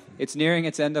 yeah. It's nearing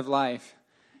its end of life.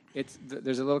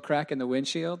 There's a little crack in the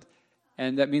windshield,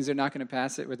 and that means they're not going to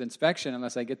pass it with inspection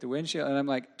unless I get the windshield. And I'm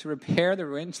like, to repair the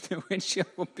windshield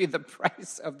will be the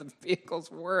price of the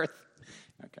vehicle's worth.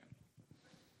 Okay.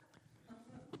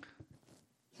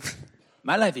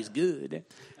 My life is good.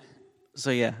 So,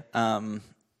 yeah.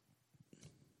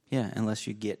 Unless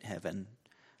you get heaven.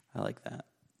 I like that.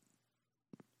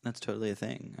 That's totally a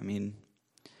thing. I mean,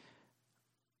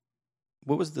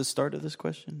 what was the start of this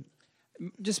question?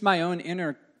 Just my own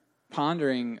inner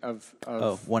pondering of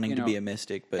wanting to be a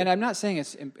mystic. But and I'm not saying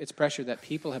it's pressure that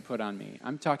people have put on me.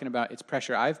 I'm talking about it's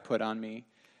pressure I've put on me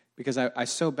because I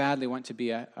so badly want to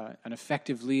be an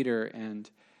effective leader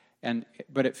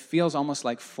but it feels almost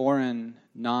like foreign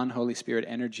non-Holy Spirit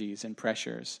energies and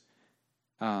pressures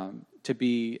to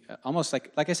be almost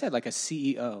like I said, like a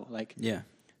CEO. Like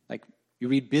you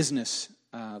read business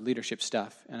leadership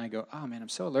stuff, and I go, oh man, I'm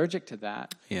so allergic to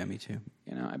that. Yeah, me too.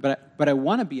 But I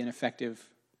want to be an effective,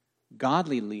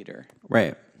 godly leader.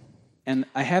 Right. And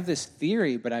I have this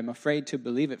theory, but I'm afraid to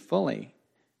believe it fully.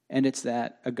 And it's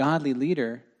that a godly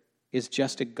leader is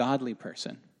just a godly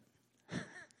person.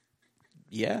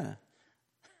 Yeah.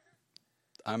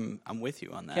 I'm with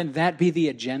you on that. Can that be the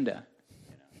agenda?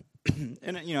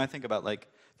 And I think about like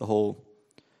the whole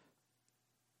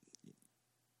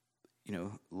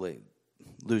like,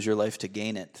 lose your life to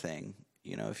gain it thing.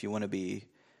 If you want to be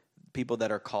people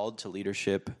that are called to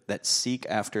leadership, that seek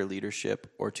after leadership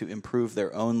or to improve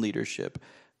their own leadership,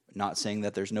 not saying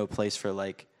that there's no place for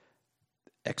like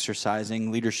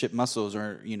exercising leadership muscles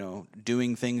or,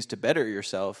 doing things to better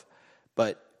yourself.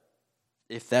 But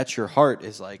if that's your heart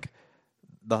is like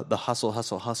the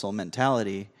hustle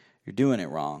mentality, you're doing it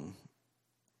wrong.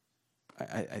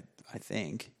 I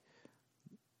think.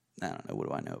 I don't know. What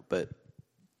do I know? But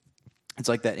it's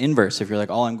like that inverse. If you're like,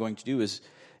 all I'm going to do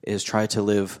is try to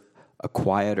live a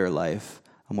quieter life,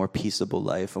 a more peaceable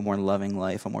life, a more loving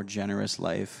life, a more generous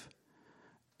life,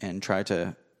 and try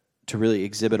to really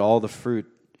exhibit all the fruit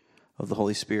of the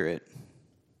Holy Spirit,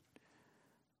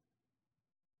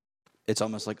 it's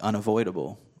almost like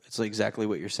unavoidable. It's like exactly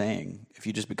what you're saying. If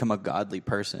you just become a godly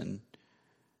person,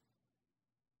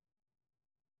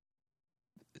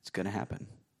 it's going to happen.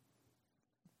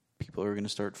 People are going to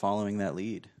start following that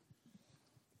lead.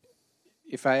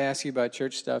 If I ask you about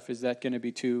church stuff, is that going to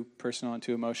be too personal and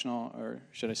too emotional, or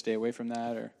should I stay away from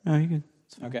that? Or no, you can.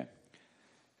 Okay.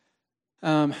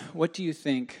 What do you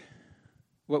think?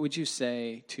 What would you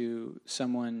say to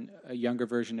someone, a younger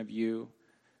version of you,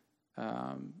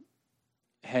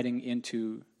 heading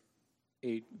into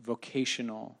a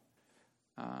vocational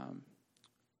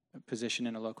position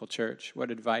in a local church?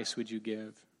 What advice would you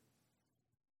give?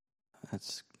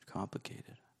 That's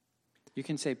complicated. You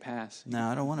can say pass. No,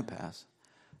 I don't want to pass.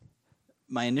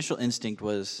 My initial instinct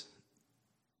was,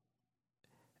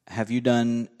 have you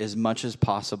done as much as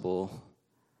possible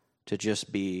to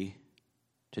just be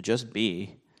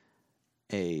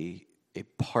a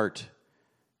part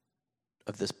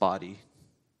of this body,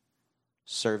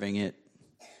 serving it,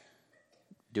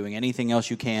 doing anything else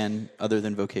you can other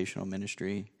than vocational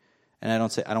ministry? And I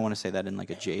don't want to say that in like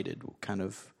a jaded kind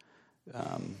of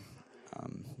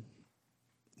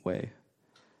way.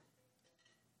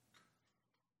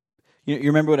 You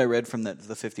remember what I read from the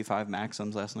 55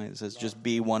 Maxims last night? It says, just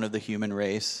be one of the human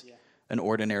race, an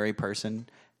ordinary person.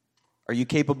 Are you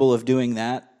capable of doing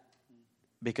that?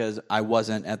 Because I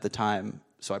wasn't at the time,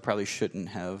 so I probably shouldn't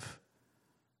have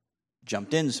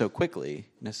jumped in so quickly,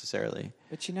 necessarily.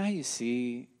 But how you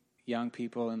see young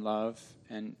people in love,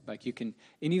 and like and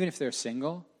even if they're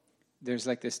single, there's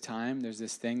like this time, there's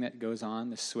this thing that goes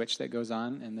on, this switch that goes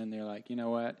on, and then they're like, you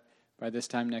know what? By this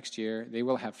time next year, they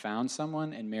will have found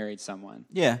someone and married someone.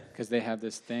 Yeah. Because they have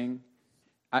this thing.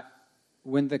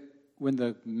 When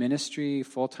the ministry,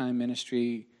 full-time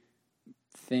ministry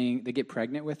thing, they get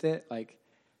pregnant with it, like,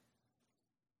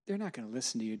 they're not going to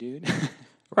listen to you, dude.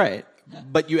 Right.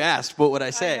 But you asked, what would I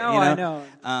say? I know.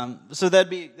 So that'd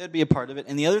be a part of it.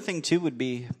 And the other thing, too, would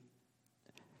be,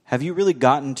 have you really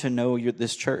gotten to know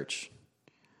this church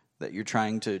that you're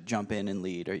trying to jump in and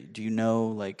lead? Or do you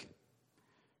know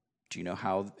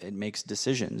how it makes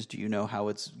decisions? Do you know how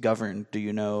it's governed? Do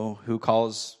you know who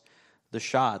calls the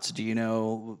shots? Do you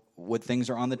know what things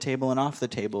are on the table and off the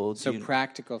table? So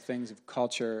practical things of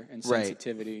culture and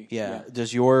sensitivity. Right. Yeah.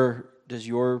 Does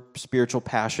your spiritual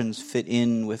passions fit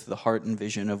in with the heart and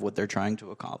vision of what they're trying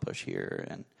to accomplish here?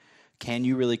 And can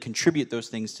you really contribute those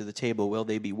things to the table? Will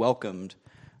they be welcomed?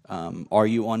 Are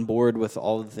you on board with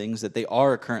all the things that they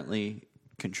are currently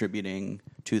contributing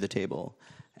to the table?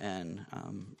 And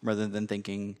rather than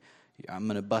thinking, I'm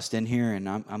going to bust in here and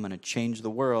I'm going to change the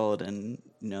world, and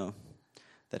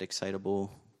that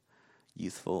excitable,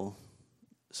 youthful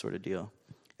sort of deal.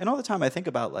 And all the time I think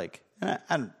about and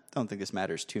I don't think this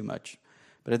matters too much,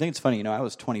 but I think it's funny. I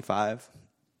was 25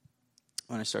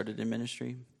 when I started in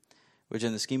ministry, which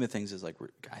in the scheme of things is I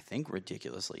think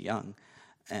ridiculously young.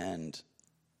 And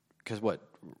because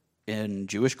in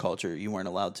Jewish culture, you weren't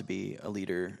allowed to be a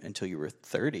leader until you were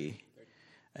 30.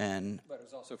 And But it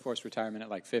was also forced retirement at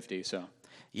like 50, so.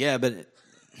 yeah, but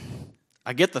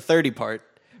I get the 30 part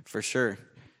for sure.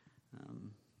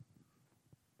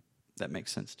 That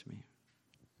makes sense to me.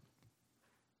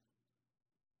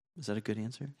 Is that a good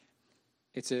answer?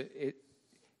 It's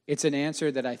an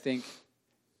answer that I think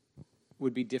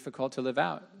would be difficult to live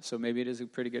out. So maybe it is a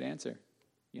pretty good answer.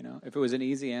 You know, if it was an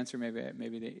easy answer, maybe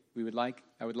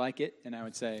I would like it, and I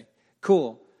would say,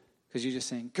 cool, because you're just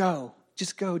saying, go,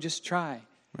 just try.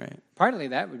 Right. Partly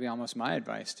that would be almost my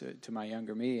advice to my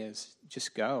younger me is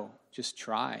just go, just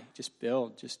try, just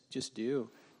build, just do.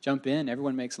 Jump in.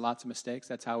 Everyone makes lots of mistakes.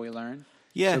 That's how we learn.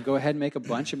 Yeah. So go ahead and make a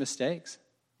bunch of mistakes.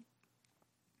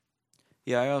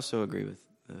 Yeah, I also agree with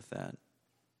that,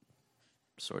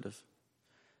 sort of.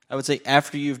 I would say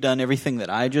after you've done everything that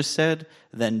I just said,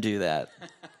 then do that.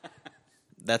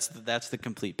 That's the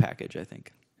complete package, I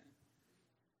think.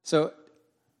 So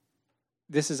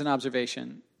this is an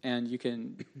observation, and you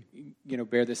can,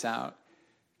 bear this out.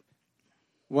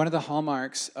 One of the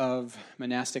hallmarks of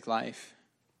monastic life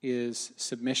is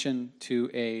submission to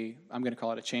I'm going to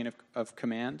call it a chain of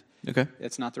command. Okay.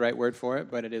 It's not the right word for it,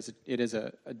 but it is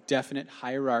a definite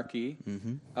hierarchy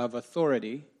of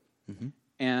authority. Mm-hmm.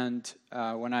 And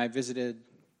when I visited,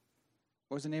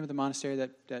 what was the name of the monastery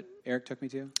that Eric took me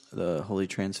to? The Holy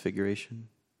Transfiguration.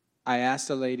 I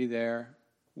asked a lady there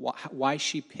why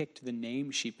she picked the name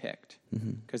she picked,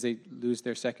 because they lose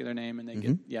their secular name and they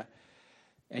get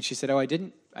And she said, "Oh, I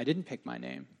didn't pick my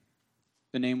name.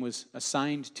 The name was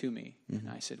assigned to me." And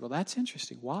I said, "Well, that's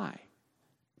interesting. Why?"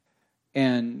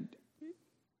 And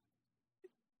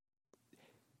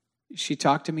she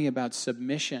talked to me about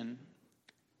submission,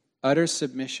 utter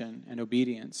submission and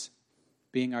obedience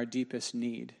being our deepest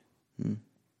need.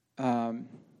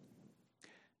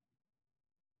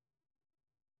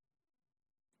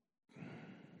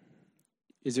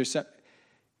 Is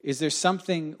there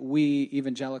something we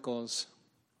evangelicals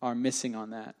are missing on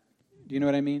that? Do you know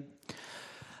what I mean?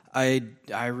 I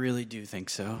really do think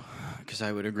so, because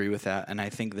I would agree with that. And I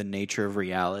think the nature of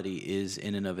reality is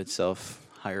in and of itself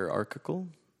hierarchical.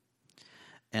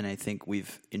 And I think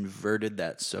we've inverted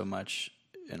that so much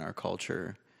in our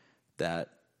culture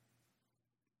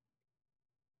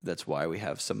that's why we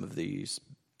have some of these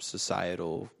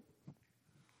societal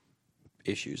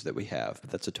issues that we have. But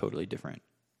that's a totally different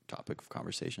topic of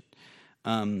conversation.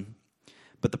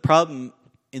 But the problem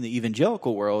in the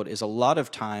evangelical world is a lot of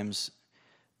times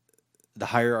the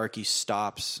hierarchy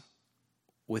stops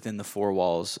within the four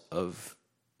walls of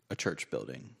a church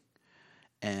building.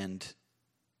 And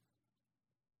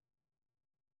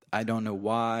I don't know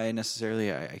why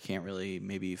necessarily. I can't really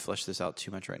maybe flesh this out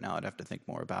too much right now. I'd have to think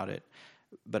more about it.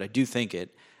 But I do think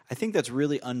it. I think that's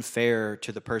really unfair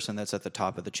to the person that's at the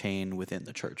top of the chain within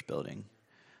the church building.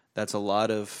 That's a lot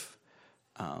of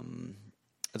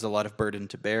burden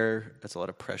to bear. That's a lot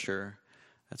of pressure.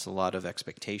 That's a lot of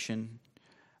expectation.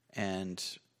 And,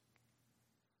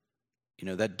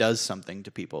 that does something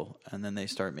to people. And then they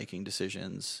start making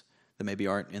decisions that maybe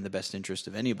aren't in the best interest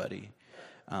of anybody.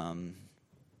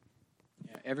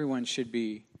 Everyone should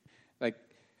be like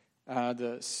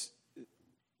the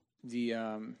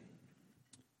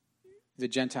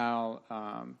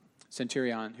Gentile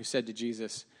centurion who said to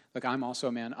Jesus, "Look, I'm also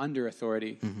a man under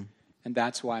authority, and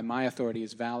that's why my authority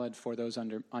is valid for those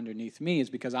underneath me, is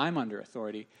because I'm under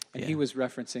authority." And he was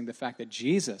referencing the fact that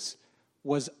Jesus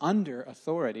was under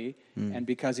authority, and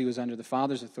because he was under the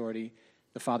Father's authority,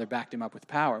 the Father backed him up with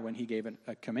power when he gave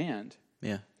a command.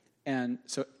 Yeah. And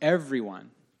so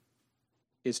everyone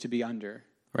is to be under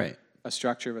a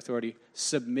structure of authority,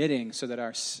 submitting so that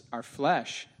our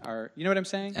flesh, you know what I'm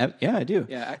saying? Yeah, I do.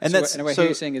 Yeah, and what I hear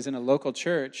you saying is in a local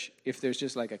church, if there's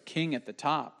just like a king at the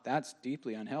top, that's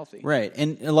deeply unhealthy. Right,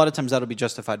 and a lot of times that'll be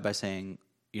justified by saying,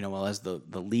 well, as the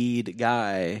lead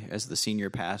guy, as the senior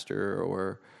pastor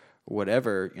or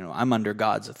whatever, I'm under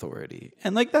God's authority.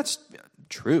 And that's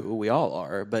true, we all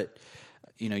are, but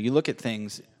you look at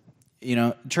things,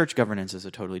 church governance is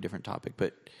a totally different topic,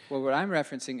 but well, what I'm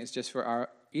referencing is just for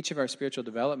each of our spiritual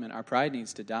development, our pride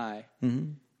needs to die,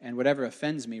 and whatever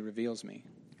offends me reveals me.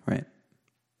 Right.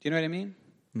 Do you know what I mean?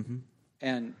 Mm-hmm.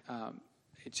 And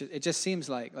it just seems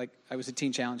like I was at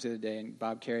Teen Challenge the other day, and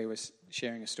Bob Carey was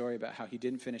sharing a story about how he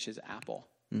didn't finish his apple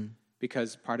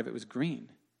because part of it was green.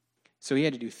 So he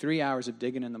had to do 3 hours of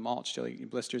digging in the mulch till he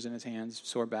blisters in his hands,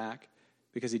 sore back,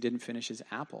 because he didn't finish his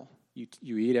apple.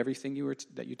 You eat everything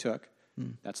that you took.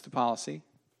 That's the policy.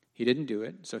 He didn't do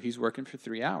it, so he's working for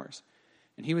 3 hours.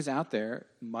 And he was out there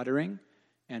muttering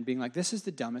and being like, "This is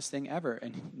the dumbest thing ever."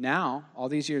 And now, all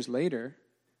these years later,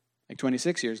 like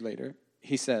 26 years later,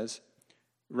 he says,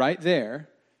 right there,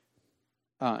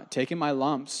 taking my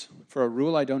lumps for a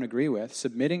rule I don't agree with,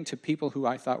 submitting to people who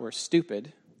I thought were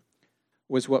stupid,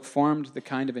 was what formed the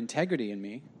kind of integrity in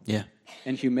me Yeah.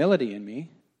 and humility in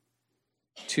me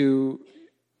to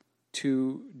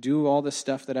do all the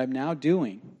stuff that I'm now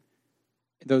doing.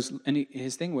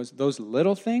 His thing was, those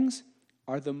little things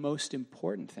are the most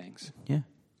important things. Yeah.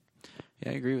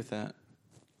 Yeah, I agree with that.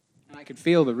 And I could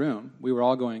feel the room. We were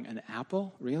all going, an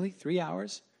apple? Really? 3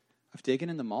 hours of digging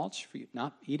in the mulch for you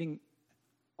not eating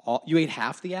all? You ate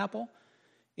half the apple?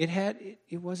 It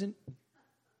wasn't.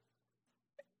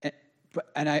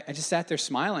 And I just sat there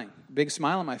smiling, big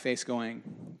smile on my face, going,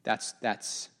 that's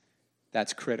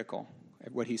critical.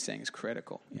 What he's saying is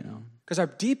critical, you know. Because our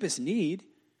deepest need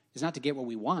is not to get what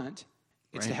we want.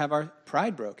 It's to have our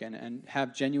pride broken and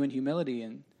have genuine humility.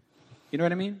 And you know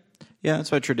what I mean? Yeah,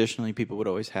 that's why traditionally people would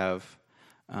always have,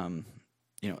 a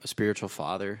spiritual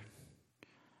father.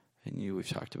 And we've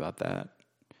talked about that.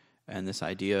 And this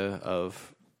idea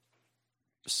of,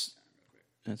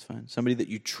 that's fine, somebody that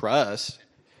you trust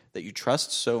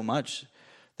so much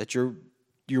that you're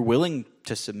willing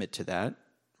to submit to that,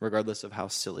 regardless of how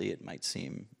silly it might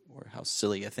seem or how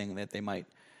silly a thing that they might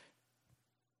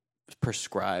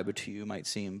prescribe to you might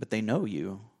seem. But they know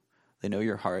you. They know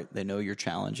your heart. They know your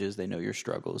challenges. They know your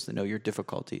struggles. They know your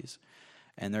difficulties.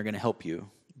 And they're going to help you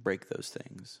break those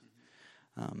things.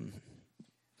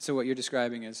 So what you're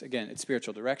describing is, again, it's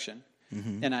spiritual direction.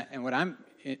 Mm-hmm. And what I'm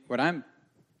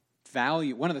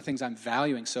one of the things I'm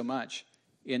valuing so much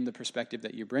in the perspective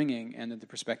that you're bringing and in the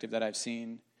perspective that I've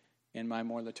seen in my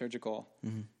more liturgical,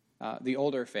 the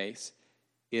older faiths,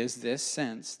 is this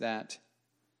sense that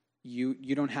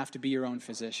you don't have to be your own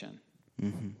physician.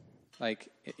 Mm-hmm. Like,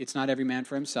 it's not every man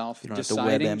for himself. You don't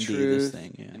deciding have to WebMD truth this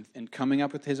thing, yeah. and coming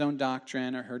up with his own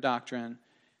doctrine or her doctrine,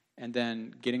 and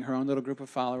then getting her own little group of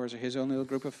followers or his own little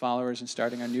group of followers and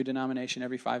starting a new denomination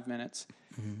every 5 minutes.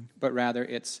 Mm-hmm. But rather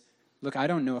it's, look, I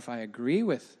don't know if I agree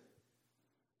with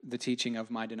the teaching of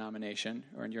my denomination,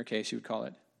 or in your case you would call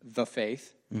it the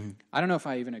faith. Mm-hmm. I don't know if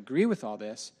I even agree with all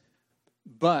this,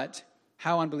 but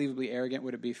how unbelievably arrogant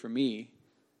would it be for me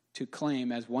to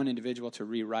claim as one individual to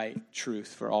rewrite truth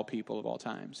for all people of all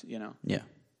times, you know? Yeah.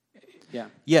 Yeah.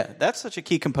 Yeah, that's such a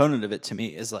key component of it to me,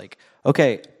 is like,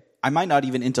 okay, I might not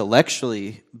even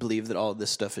intellectually believe that all of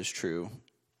this stuff is true.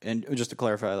 And just to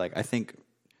clarify, like, I think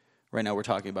right now we're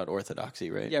talking about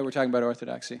orthodoxy, right? Yeah, we're talking about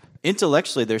orthodoxy.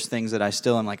 Intellectually, there's things that I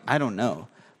still am like, I don't know.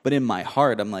 But in my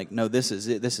heart, I'm like, no, this is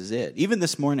it. This is it. Even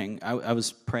this morning, I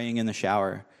was praying in the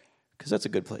shower, because that's a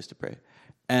good place to pray.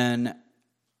 And,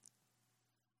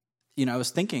 I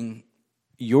was thinking,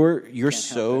 you're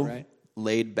so right?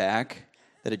 laid back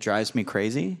that it drives me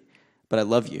crazy, but I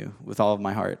love you with all of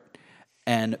my heart.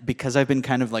 And because I've been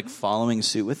kind of like following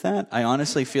suit with that, I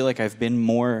honestly feel like I've been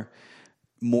more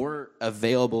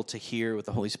available to hear what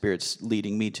the Holy Spirit's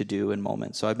leading me to do in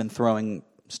moments. So I've been throwing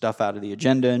stuff out of the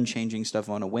agenda and changing stuff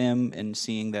on a whim and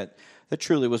seeing that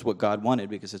truly was what God wanted,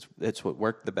 because it's what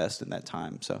worked the best in that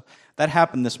time. So that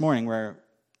happened this morning, where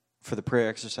for the prayer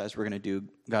exercise we're going to do,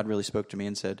 God really spoke to me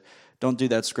and said, don't do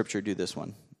that scripture, do this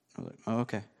one. I was like, oh,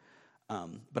 okay.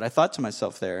 But I thought to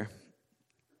myself there,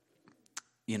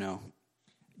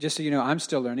 Just so you know, I'm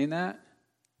still learning that,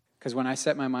 because when I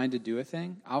set my mind to do a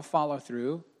thing, I'll follow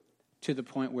through to the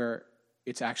point where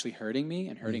it's actually hurting me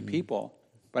and hurting people,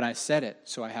 but I said it,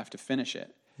 so I have to finish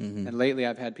it. Mm-hmm. And lately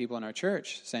I've had people in our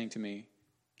church saying to me,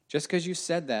 just because you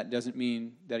said that doesn't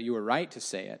mean that you were right to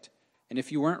say it. And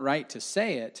if you weren't right to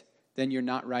say it, then you're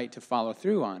not right to follow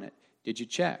through on it. Did you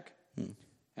check? Mm.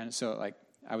 And so, like,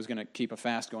 I was going to keep a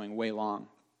fast going way long.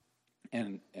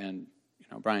 And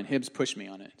Brian Hibbs pushed me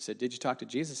on it. He said, did you talk to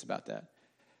Jesus about that?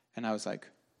 And I was like,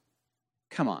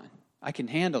 come on, I can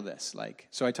handle this.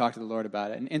 So I talked to the Lord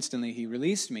about it, and instantly he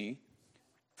released me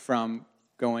from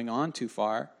going on too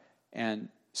far. And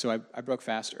so I broke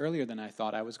fast earlier than I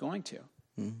thought I was going to.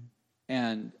 Mm-hmm.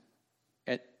 And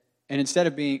instead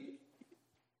of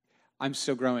I'm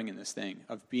still growing in this thing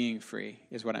of being free,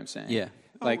 is what I'm saying. Yeah.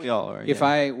 Like, we all are, if yeah.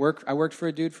 I worked for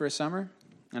a dude for a summer,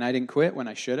 and I didn't quit when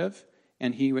I should have,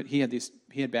 and he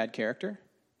had bad character,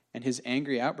 and his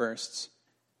angry outbursts,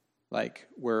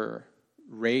 were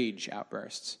rage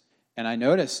outbursts. And I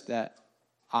noticed that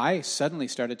I suddenly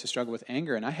started to struggle with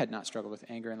anger, and I had not struggled with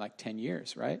anger in 10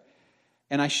 years, right?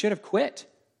 And I should have quit,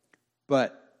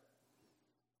 but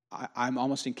I'm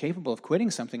almost incapable of quitting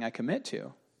something I commit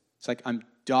to. It's like I'm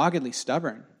doggedly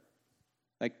stubborn,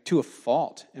 to a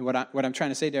fault. And what I'm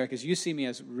trying to say, Derek, is you see me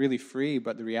as really free,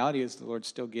 but the reality is the Lord's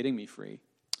still getting me free.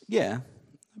 Yeah,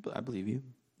 I believe you.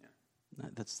 Yeah.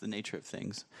 That's the nature of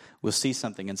things. We'll see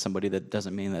something in somebody that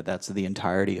doesn't mean that that's the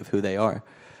entirety of who they are.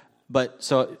 But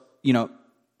so,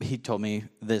 he told me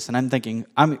this, and I'm thinking,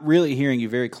 I'm really hearing you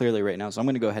very clearly right now, so I'm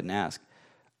going to go ahead and ask,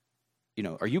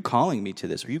 are you calling me to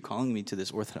this? Are you calling me to this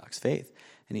Orthodox faith?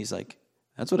 And he's like,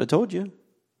 that's what I told you.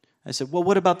 I said, well,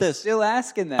 what about this? Still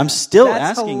asking that. I'm still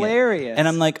That's asking hilarious. it. And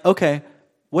I'm like, okay,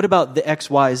 what about the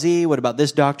XYZ? What about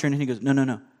this doctrine? And he goes,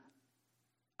 no.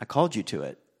 I called you to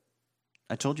it.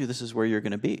 I told you this is where you're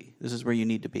going to be. This is where you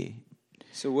need to be.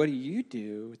 So what do you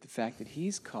do with the fact that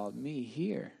he's called me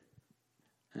here?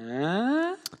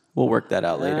 Huh? We'll work that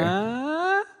out later.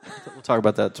 We'll talk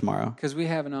about that tomorrow. Because we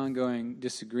have an ongoing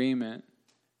disagreement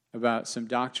about some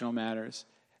doctrinal matters.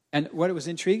 And what was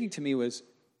intriguing to me was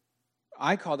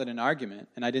I called it an argument,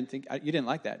 and I didn't think you didn't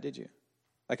like that, did you?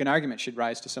 Like an argument should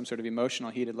rise to some sort of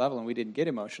emotional, heated level, and we didn't get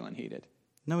emotional and heated.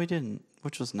 No, we didn't,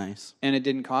 which was nice. And it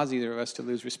didn't cause either of us to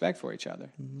lose respect for each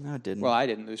other. No, it didn't. Well, I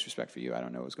didn't lose respect for you. I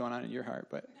don't know what was going on in your heart,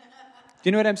 but do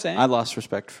you know what I'm saying? I lost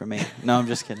respect for me. No, I'm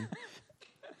just kidding.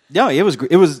 No, it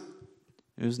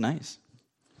was nice.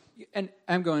 And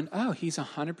I'm going, oh, he's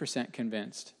 100%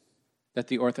 convinced that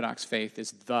the Orthodox faith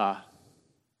is the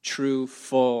true,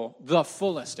 the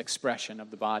fullest expression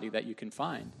of the body that you can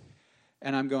find.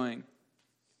 And I'm going,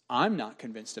 I'm not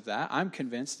convinced of that. I'm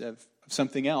convinced of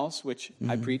something else, which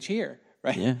I preach here,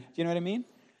 right? Yeah. Do you know what I mean?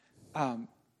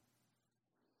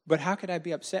 But how could I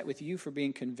be upset with you for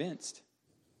being convinced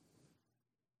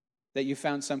that you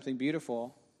found something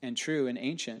beautiful and true and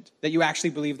ancient, that you actually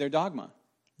believe their dogma?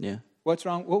 Yeah. What's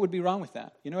wrong? What would be wrong with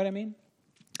that? You know what I mean?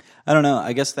 I don't know.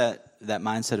 I guess that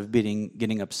mindset of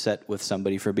getting upset with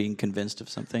somebody for being convinced of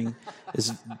something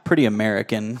is pretty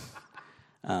American.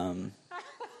 I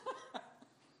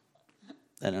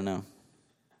don't know.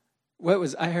 I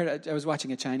was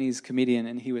watching a Chinese comedian,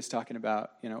 and he was talking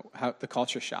about, how the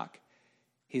culture shock.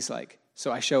 He's like,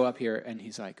 so I show up here, and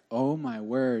he's like, oh my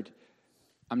word.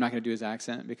 I'm not going to do his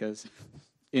accent because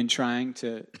in trying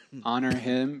to honor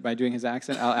him by doing his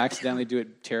accent, I'll accidentally do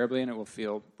it terribly, and it will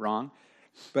feel wrong.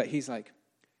 But he's like,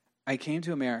 I came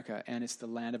to America, and it's the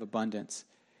land of abundance.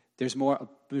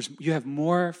 You have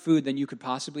more food than you could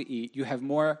possibly eat. You have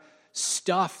more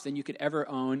stuff than you could ever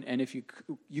own, and if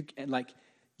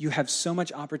you have so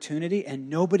much opportunity, and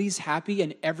nobody's happy,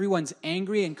 and everyone's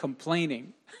angry and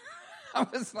complaining. I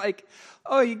was like,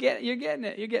 oh, you're getting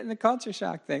it. You're getting the culture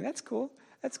shock thing. That's cool.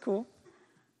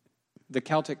 The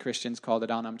Celtic Christians called it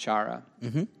Anamchara,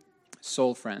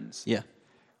 soul friends. Yeah.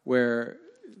 Where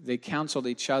they counseled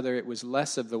each other. It was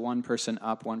less of the one person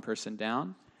up, one person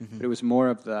down, but it was more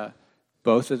of the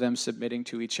both of them submitting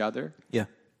to each other. Yeah.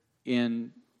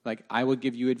 In I would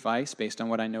give you advice based on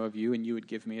what I know of you, and you would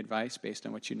give me advice based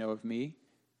on what you know of me,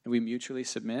 and we mutually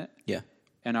submit. Yeah.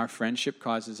 And our friendship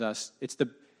causes us. It's the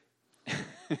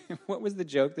what was the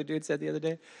joke the dude said the other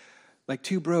day? Like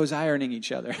two bros ironing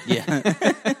each other. Yeah.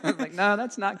 I was like, no,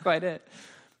 that's not quite it.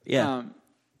 Yeah.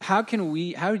 How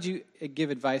would you give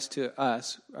advice to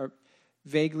us, our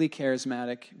vaguely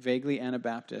charismatic, vaguely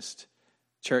Anabaptist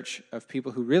church of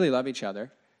people who really love each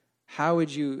other? How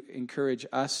would you encourage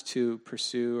us to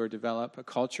pursue or develop a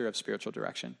culture of spiritual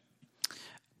direction?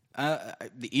 The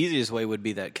easiest way would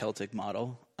be that Celtic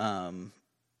model.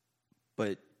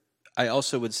 But I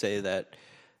also would say that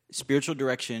spiritual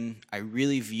direction, I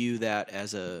really view that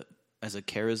as a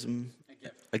charism,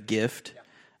 a gift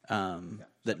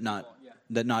that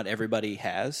not everybody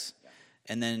has. Yeah.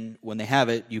 And then when they have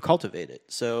it, you cultivate it.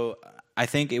 So I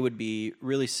think it would be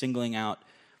really singling out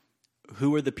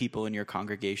who are the people in your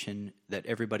congregation that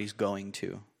everybody's going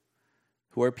to.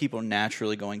 Who are people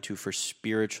naturally going to for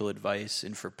spiritual advice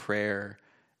and for prayer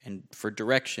and for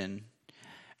direction,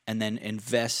 and then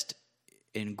invest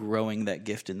in growing that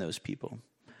gift in those people.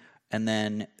 And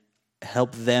then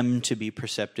help them to be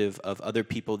perceptive of other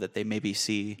people that they maybe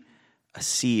see a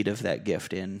seed of that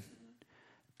gift in.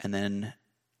 And then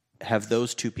have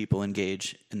those two people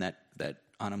engage in that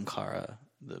Anamchara,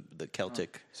 the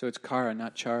Celtic. So it's Kara,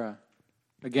 not Chara.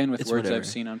 Again, with It's words whatever. I've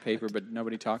seen on paper, but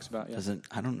nobody talks about yet.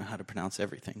 I don't know how to pronounce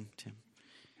everything, Tim.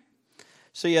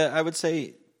 So yeah, I would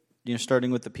say,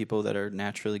 starting with the people that are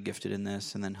naturally gifted in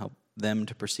this, and then help them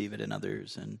to perceive it in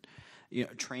others, and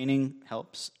training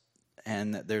helps.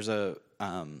 And there's the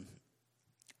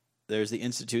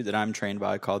institute that I'm trained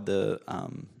by called the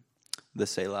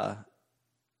Selah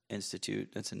Institute.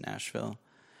 That's in Nashville,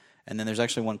 and then there's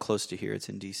actually one close to here. It's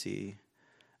in DC,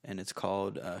 and it's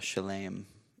called Shalem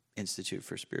Institute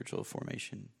for Spiritual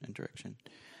Formation and Direction.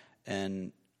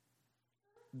 And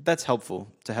that's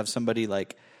helpful to have somebody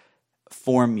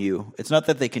form you. It's not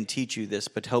that they can teach you this,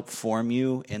 but help form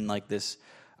you in this.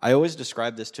 I always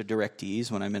describe this to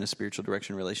directees when I'm in a spiritual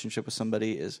direction relationship with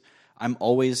somebody is I'm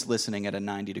always listening at a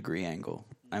 90-degree angle.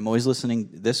 I'm always listening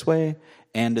this way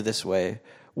and this way,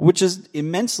 which is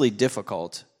immensely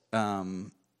difficult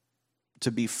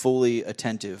to be fully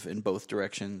attentive in both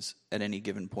directions at any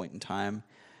given point in time,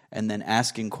 and then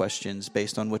asking questions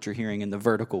based on what you're hearing in the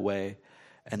vertical way,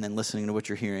 and then listening to what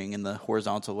you're hearing in the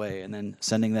horizontal way, and then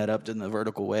sending that up to the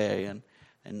vertical way,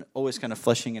 and always kind of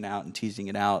fleshing it out and teasing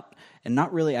it out, and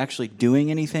not really actually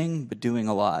doing anything, but doing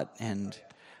a lot. And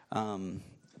in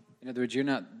other words, you're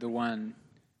not the one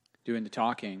doing the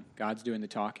talking. God's doing the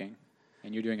talking,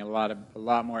 and you're doing a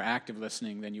lot more active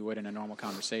listening than you would in a normal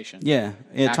conversation. Yeah,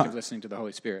 active listening to the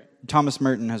Holy Spirit. Thomas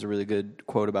Merton has a really good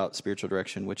quote about spiritual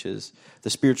direction, which is,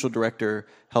 the spiritual director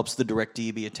helps the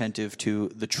directee be attentive to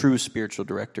the true spiritual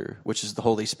director, which is the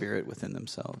Holy Spirit within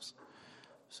themselves.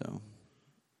 So,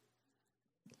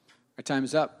 our time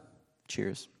is up.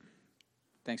 Cheers.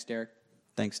 Thanks, Derek.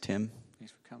 Thanks, Tim.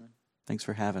 Thanks for coming. Thanks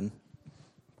for having.